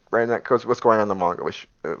sense right now because what's going on in the manga, which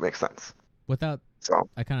makes sense. without So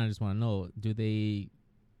I kind of just want to know, do they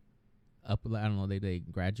I don't know, they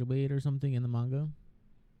graduate or something in the manga?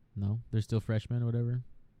 No, they're still freshmen or whatever.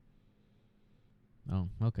 Oh,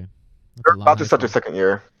 okay. That's they're a long about to high start their school. second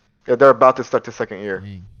year. Yeah, they're about to start the second year.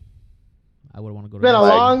 Dang. I would want to go to Been a high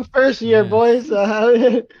school. long first year, Yeah. boys.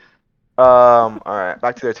 All right,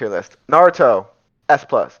 back to their tier list. Naruto, S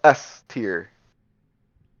plus, S tier.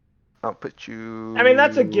 I'll put you. I mean,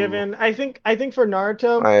 that's a given. I think for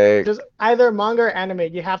Naruto, Like just either manga or anime,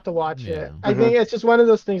 you have to watch Yeah. it. I think it's just one of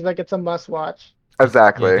those things like it's a must watch. Yeah,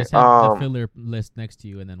 exactly. just have the filler list next to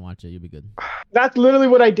you and then watch it. You'll be good. That's literally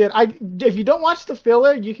what I did. If you don't watch the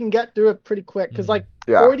filler, you can get through it pretty quick because like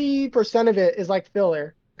Yeah. 40% of it is like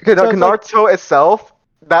filler. Okay, So it's like- Naruto itself,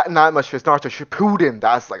 that not much. It's Naruto Shippuden.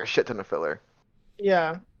 That's like a shit ton of filler.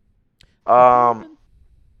 Yeah.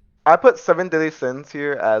 I put Seven Deadly Sins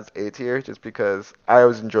here as A tier just because I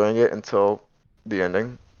was enjoying it until the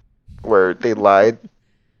ending, where they lied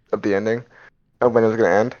of the ending of when it was gonna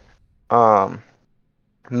end.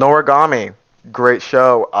 Noragami, great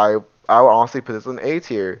show. I would honestly put this in A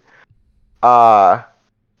tier.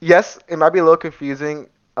 Yes, it might be a little confusing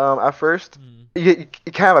at first. You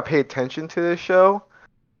kind of pay attention to this show,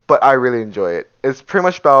 but I really enjoy it. It's pretty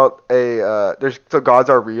much about so gods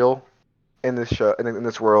are real in this show in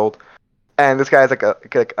this world, and this guy's like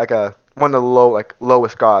a one of the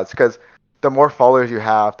lowest gods because the more followers you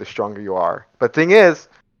have, the stronger you are. But the thing is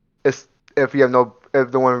if no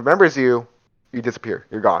one remembers you, you disappear.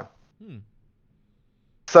 You're gone.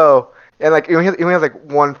 So and like he only has like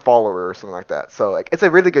one follower or something like that. So like it's a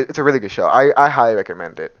really good show. I highly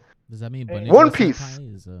recommend it. Does that mean Hey. One Piece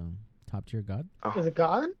is a top tier god? Is it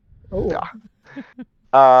gone? Oh.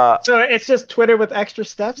 Yeah. So it's just Twitter with extra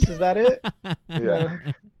steps. Is that it? Yeah.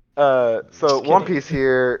 No. So Just One kidding. Piece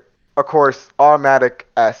here, of course, automatic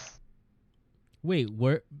S. Wait,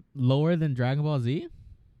 we're lower than Dragon Ball Z?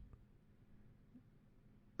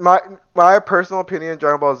 My personal opinion,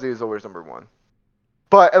 Dragon Ball Z is always number one.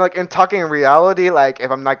 But like in talking in reality, like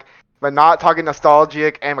if I'm not talking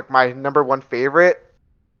nostalgic and like my number one favorite,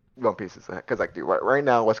 One Piece is because like dude, right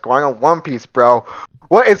now what's going on One Piece, bro?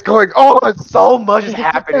 What is going on? So much is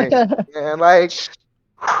happening, and like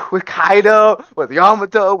with Kaido, with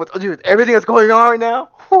Yamato, with dude, everything that's going on right now.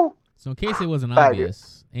 Whew. So in case it wasn't Bad.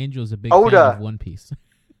 obvious, Angel's a big Oda. fan of One Piece.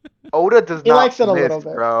 Oda does He not likes it a miss, little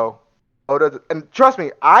bit. bro. And trust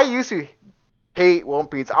me, I used to hate One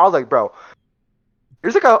Piece. I was like, bro,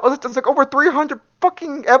 there's like over 300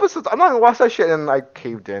 fucking episodes. I'm not gonna watch that shit, and I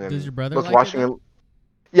caved in and Does your brother was like it watching then? it.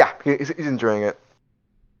 Yeah, he's enjoying it.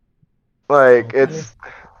 Like Okay. it's,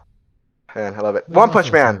 man, I love it. He's One also Punch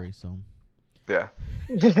a Man. furry, so. Yeah.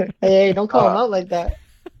 Hey, don't call him out like that.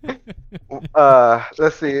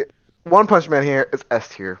 Let's see. One Punch Man here is S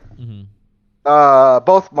tier. Mhm.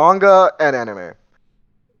 Both manga and anime.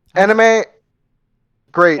 Anime,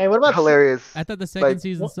 great, Hey, what about hilarious. I thought the second Like,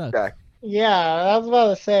 season sucked. yeah. Yeah, I was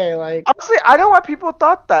about to say like, Honestly, I know why people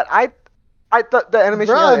thought that. I thought the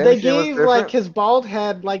animation. bro, yeah, the they animation was gave different. like his bald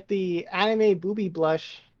head like the anime booby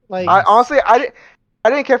blush. Like, I honestly, I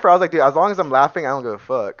didn't care for. I was like, dude, as long as I'm laughing, I don't give a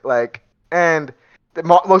fuck. Like, and the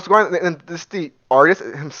most going, and this the artist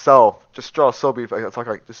himself just draws so beautiful. It's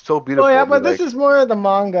like just so beautiful. oh yeah, but like, this is more of the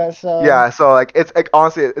manga, so yeah. So like, it's like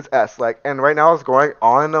honestly, it's S. Like, and right now it's going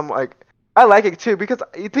on, and I'm like, I like it too because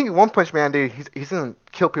you think One Punch Man, dude, he's gonna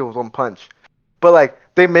kill people with one punch, but like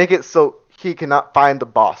they make it so he cannot find the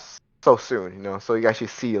boss so soon, you know. So you actually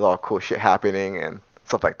see a lot of cool shit happening and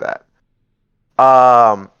stuff like that.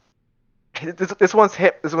 This one's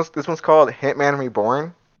called Hitman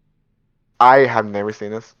Reborn. I have never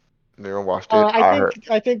seen this. Never watched it.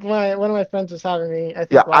 I think one of my friends was having me. I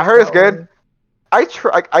think Yeah, I watch heard it's that good.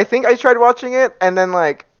 one. I think I tried watching it, and then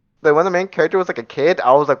like when the main character was like a kid,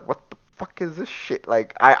 I was like, what the fuck is this shit?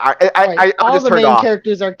 Like I All just the turned main off.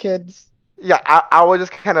 characters are kids. Yeah, I was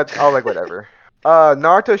just kind of I was like whatever.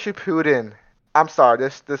 Naruto Shippuden. I'm sorry,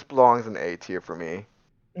 this belongs in A tier for me,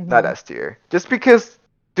 not S tier. Just because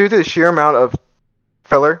due to the sheer amount of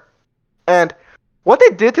filler and what they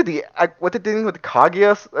did with the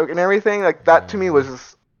Kaguya and everything, like that to me was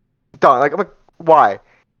just done. Like I'm like, why?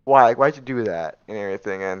 Like, why'd you do that and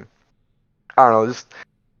everything? And I don't know, just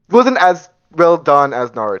wasn't as well done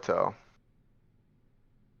as Naruto.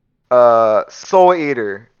 Soul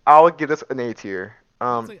Eater. I would give this an A tier.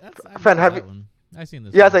 Fan, have you? I've seen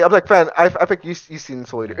this. Yeah, one. I'm like, fan. I think you've seen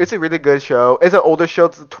Soul Eater. Yeah. It's a really good show. It's an older show.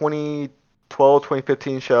 It's a 2012,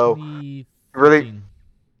 2015 show. 2015. Really,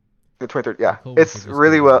 the 23rd. Yeah, October it's just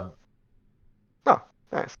really came well. out.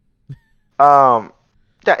 Oh, nice.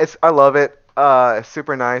 Yeah, I love it. It's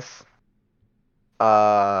super nice.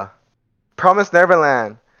 Promise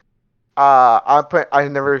Neverland.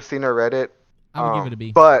 I've never seen or read it. I would give it a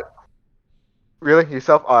B. But really,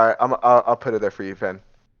 yourself? All right, I'll put it there for you, Finn.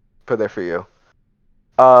 Put it there for you.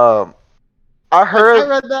 I I heard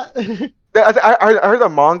read that. I heard the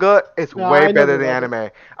manga is No, way I better never than read it. anime.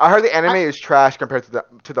 I heard the anime is trash compared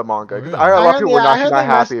to the manga. 'Cause Really? I heard a lot of people were I not heard they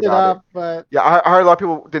happy messed it about it. up, but Yeah, I heard a lot of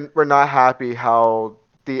people were not happy how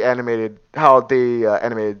they animated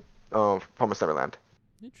Promised Neverland.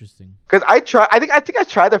 Interesting. Because I think I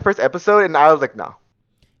tried the first episode and I was like, no.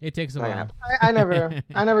 It takes a Not while. gonna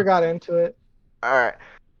I never got into it. All right.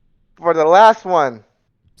 For the last one,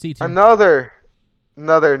 C2. another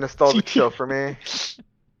nostalgic show for me.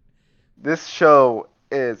 This show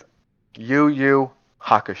is Yu Yu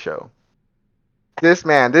Hakusho. This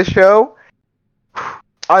show,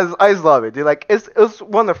 I just love it, dude. Like it was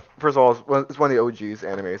one of the first of all, it's one of the OGs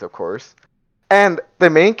animes, of course. And the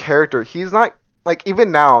main character, he's not like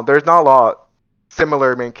even now. There's not a lot of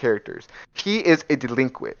similar main characters. He is a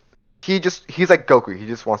delinquent. He's like Goku.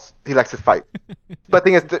 He likes to fight. But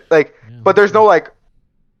the thing is, like, Yeah, but there's no like,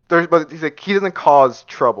 but he's like he doesn't cause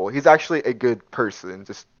trouble. He's actually a good person.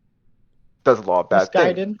 Just does a lot of bad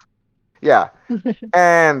things. Misguided. Yeah,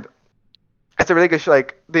 and it's a really good show.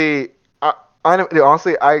 Like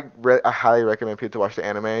honestly, I highly recommend people to watch the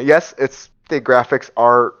anime. Yes, the graphics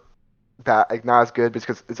are bad, like not as good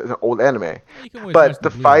because it's an old anime. You can always watch But the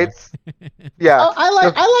Blu-ray. fights, yeah, Oh, I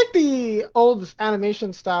like the old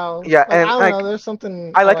animation style. Yeah, Like, and, I don't like, know. There's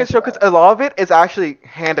something. I like the show about because a lot of it is actually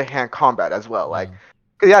hand-to-hand combat as well. Like,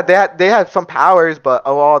 yeah, they had some powers, but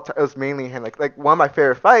a lot it was mainly hand. Like one of my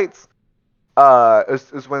favorite fights,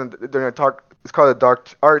 is when they're gonna talk. It's called a Dark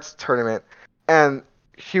Arts tournament, and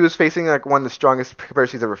he was facing like one of the strongest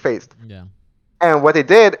competitors he's ever faced. Yeah. And what they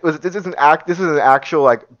did was this is an actual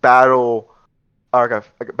like battle, like a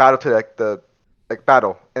battle to like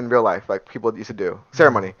battle in real life, like people used to do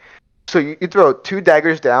ceremony. So you throw 2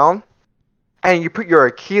 daggers down, and you put your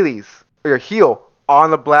Achilles or your heel on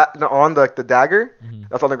the dagger Mhm.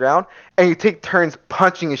 that's on the ground, and you take turns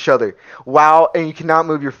punching each other. Wow, and you cannot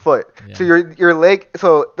move your foot. Yeah. So your leg.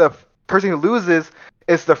 So the person who loses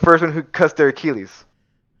is the first one who cuts their Achilles.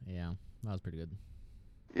 Yeah. That was pretty good.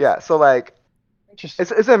 Yeah. So like. Interesting.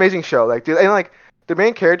 It's an amazing show, like dude, and like the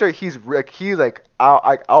main character, he's like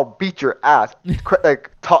I'll beat your ass,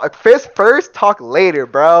 like talk fist first, talk later,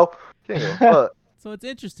 bro. But So it's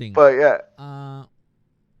interesting. yeah,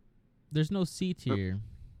 There's no C tier.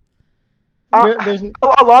 There's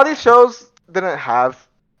a lot of these shows didn't have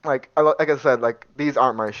like I said, like these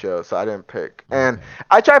aren't my shows, so I didn't pick. And Okay.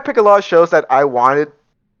 I try to pick a lot of shows that I wanted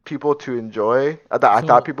people to enjoy, that I So-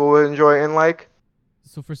 thought people would enjoy and like.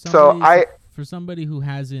 So for So somebody, for somebody who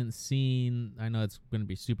hasn't seen, I know it's going to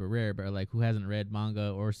be super rare, but like who hasn't read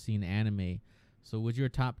manga or seen anime, so would your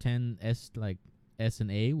top 10 S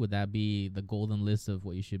and A, would that be the golden list of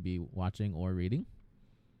what you should be watching or reading?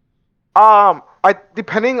 I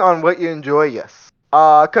depending on what you enjoy, yes.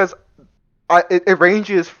 Cause it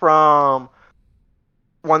ranges from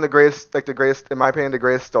one of the greatest in my opinion, the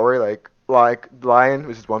greatest story, like Lion,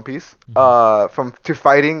 which is One Piece. From to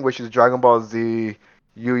fighting, which is Dragon Ball Z,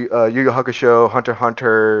 Yu Yu Hakusho, Hunter x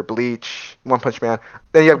Hunter, Bleach, One Punch Man.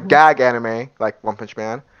 Then you have gag anime like One Punch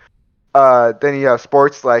Man. Then you have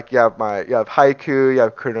sports like you have Haiku, you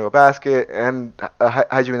have Kuroko Basket, and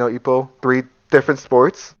Hajime no Ippo. 3 different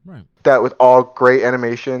sports Right. that with all great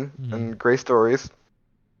animation Mhm. and great stories.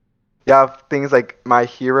 You have things like My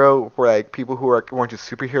Hero, where like people who are more into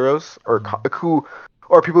superheroes or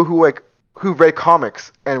people who read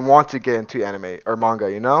comics and want to get into anime or manga.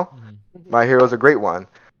 You know, My Hero is a great one.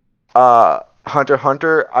 Hunter x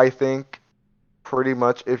Hunter, I think, pretty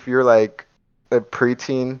much if you're like a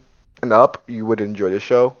preteen and up, you would enjoy the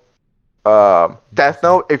show. Death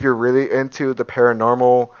Note, if you're really into the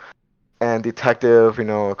paranormal and detective,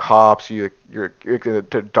 cops, you're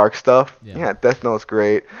into dark stuff. Yeah. Yeah, Death Note's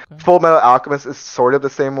great. Okay. Full Metal Alchemist is sort of the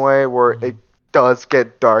same way, where it does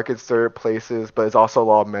get dark in certain places, but it's also a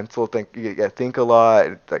lot of mental think. You get to think a lot,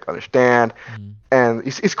 and, like understand, and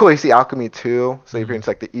it's cool. You see alchemy too, so you're into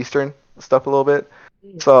like the Eastern stuff a little bit.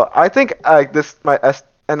 So I think my S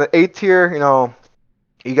and the A tier,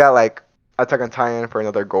 you got like Attack on Titan for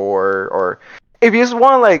another gore, or if you just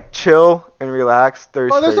want to like chill and relax,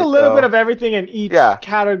 there's a Fairy little Tail. bit of everything in each Yeah.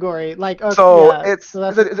 category. Like So yeah, it's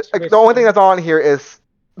that's like, the only thing that's on here is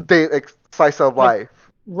like slice of life.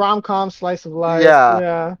 rom-com slice of life. Yeah.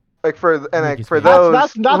 Yeah. Like for Ricky's for favorite. those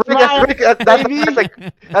That's mine, that's baby. like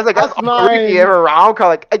That's that's all mine. Ricky ever rom-com.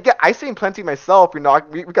 Like I seen plenty myself. We got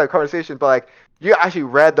a conversation, but like you actually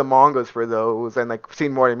read the mangas for those and like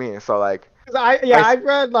seen more than me. So like 'Cause I've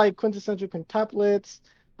read like Quintessential Quintuplets.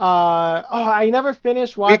 I never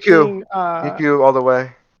finished watching. Miku all the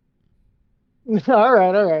way. all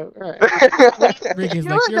right. Ricky's You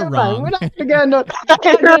know like, what, you're never mind. wrong. We're not gonna get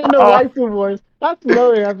into waifu wars. That's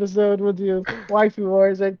another episode with you. Waifu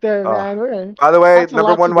wars right there, Oh. man. We're gonna, By the way, That's a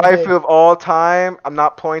number lot one to debate. waifu of all time. I'm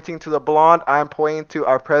not pointing to the blonde. I'm pointing to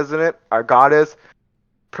our president, our goddess,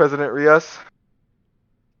 President Rios.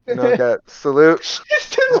 Get salute.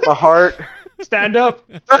 My heart. Stand up.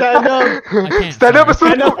 Stand up. can't, Stand up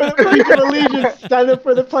sorry. and Stand up for the Pledge of Allegiance. Stand up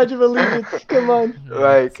for the Pledge of Allegiance. Come on. Yeah,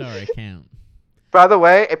 Like- sorry, I can't. By the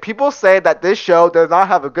way, if people say that this show does not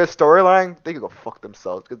have a good storyline, they can go fuck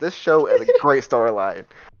themselves. Because this show is a great storyline.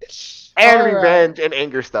 And All right. revenge and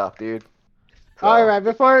anger stuff, dude. So, All right.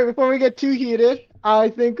 Before we get too heated, I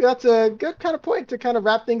think that's a good kind of point to kind of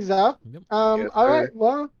wrap things up. Yep. Yes, All right. sir.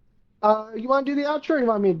 Well, you want to do the outro, or you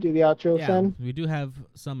want me to do the outro, Yeah, Sam? we do have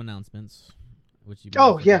some announcements, which you.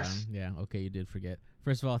 Oh, forgot yes. on. Yeah. Okay, you did forget.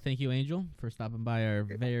 First of all, thank you, Angel, for stopping by our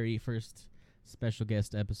very first special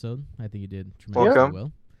guest episode. I think you did tremendously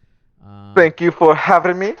Welcome. well. Thank you for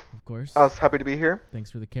having me. Of course. I was happy to be here. Thanks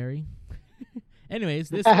for the carry. Anyways,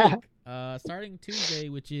 this week, starting Tuesday,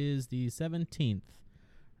 which is the 17th,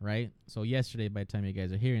 right? So yesterday, by the time you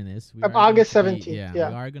guys are hearing this, we Of are going August to be- 17th, Yeah, yeah.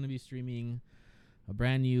 we are going to be streaming a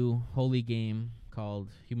brand new holy game called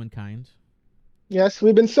Humankind. Yes,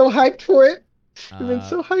 we've been so hyped for it. We've been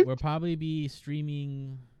so hyped. We'll probably be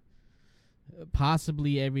streaming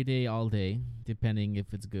possibly every day, all day, depending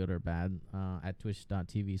if it's good or bad, at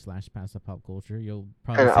twitch.tv/PastaPopCulture. You'll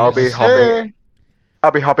probably And see I'll us- be hopping-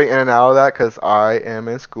 I'll be hopping in and out of that because I am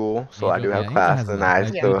in school, so I Angel- do have Angel class has and a- I you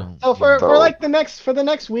still. don't- So for, yeah. for like the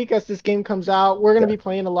next week as this game comes out, we're gonna be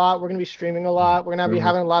playing a lot. We're gonna be streaming a lot. We're gonna be Mhm.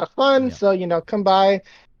 having a lot of fun. Yeah. So come by,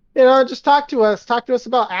 just talk to us. Talk to us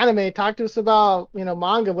about anime. Talk to us about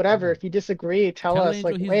manga, whatever. Yeah. If you disagree, tell us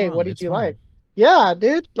Angel like, he's hey, wrong. what did It's you fine. like? Yeah,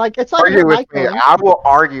 dude. Like it's like Argue with with me. my phone. I will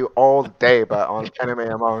argue all day about on anime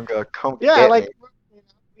and manga. Come Yeah, get like me.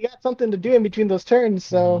 we got something to do in between those turns.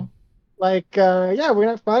 So, yeah, we're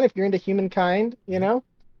gonna have fun if you're into Humankind.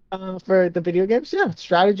 For the video games, yeah,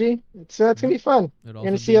 strategy. It's gonna be fun. It'll You're also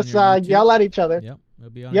gonna be see on us your YouTube. yell at each other. Yep, it'll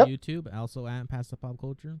be on Yep. YouTube, also at Pasta Pop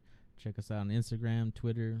Culture. Check us out on Instagram,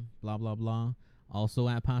 Twitter, blah blah blah. Also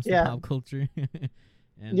at Pasta Yeah. Pop Culture.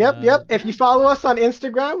 And, Yep. If you follow us on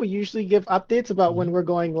Instagram, we usually give updates about Mm-hmm. when we're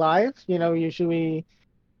going live. Usually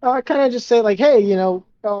kind of just say like, hey,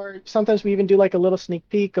 or sometimes we even do like a little sneak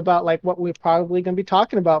peek about like what we're probably going to be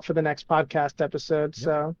talking about for the next podcast episode. Yep.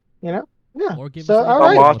 So, yeah. Or give So, us all ideas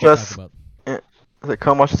right. of what to Watch talk us. about. Like,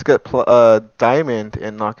 come watch us get Diamond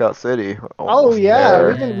in Knockout City. Oh Almost yeah, there.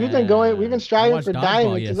 we've been I striving watched for Dodgeball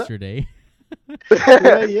diamond. 'Cause yesterday.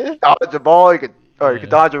 yeah. Dodge a ball, you can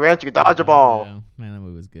dodge a wrench, you can dodge a ball. Yeah, man, that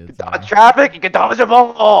movie was good. You can sorry. dodge traffic, you can dodge a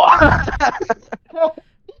ball.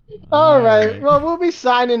 All right. Well, we'll be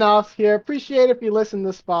signing off here. Appreciate if you listen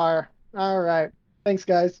this far. All right. Thanks,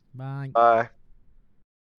 guys. Bye. Bye.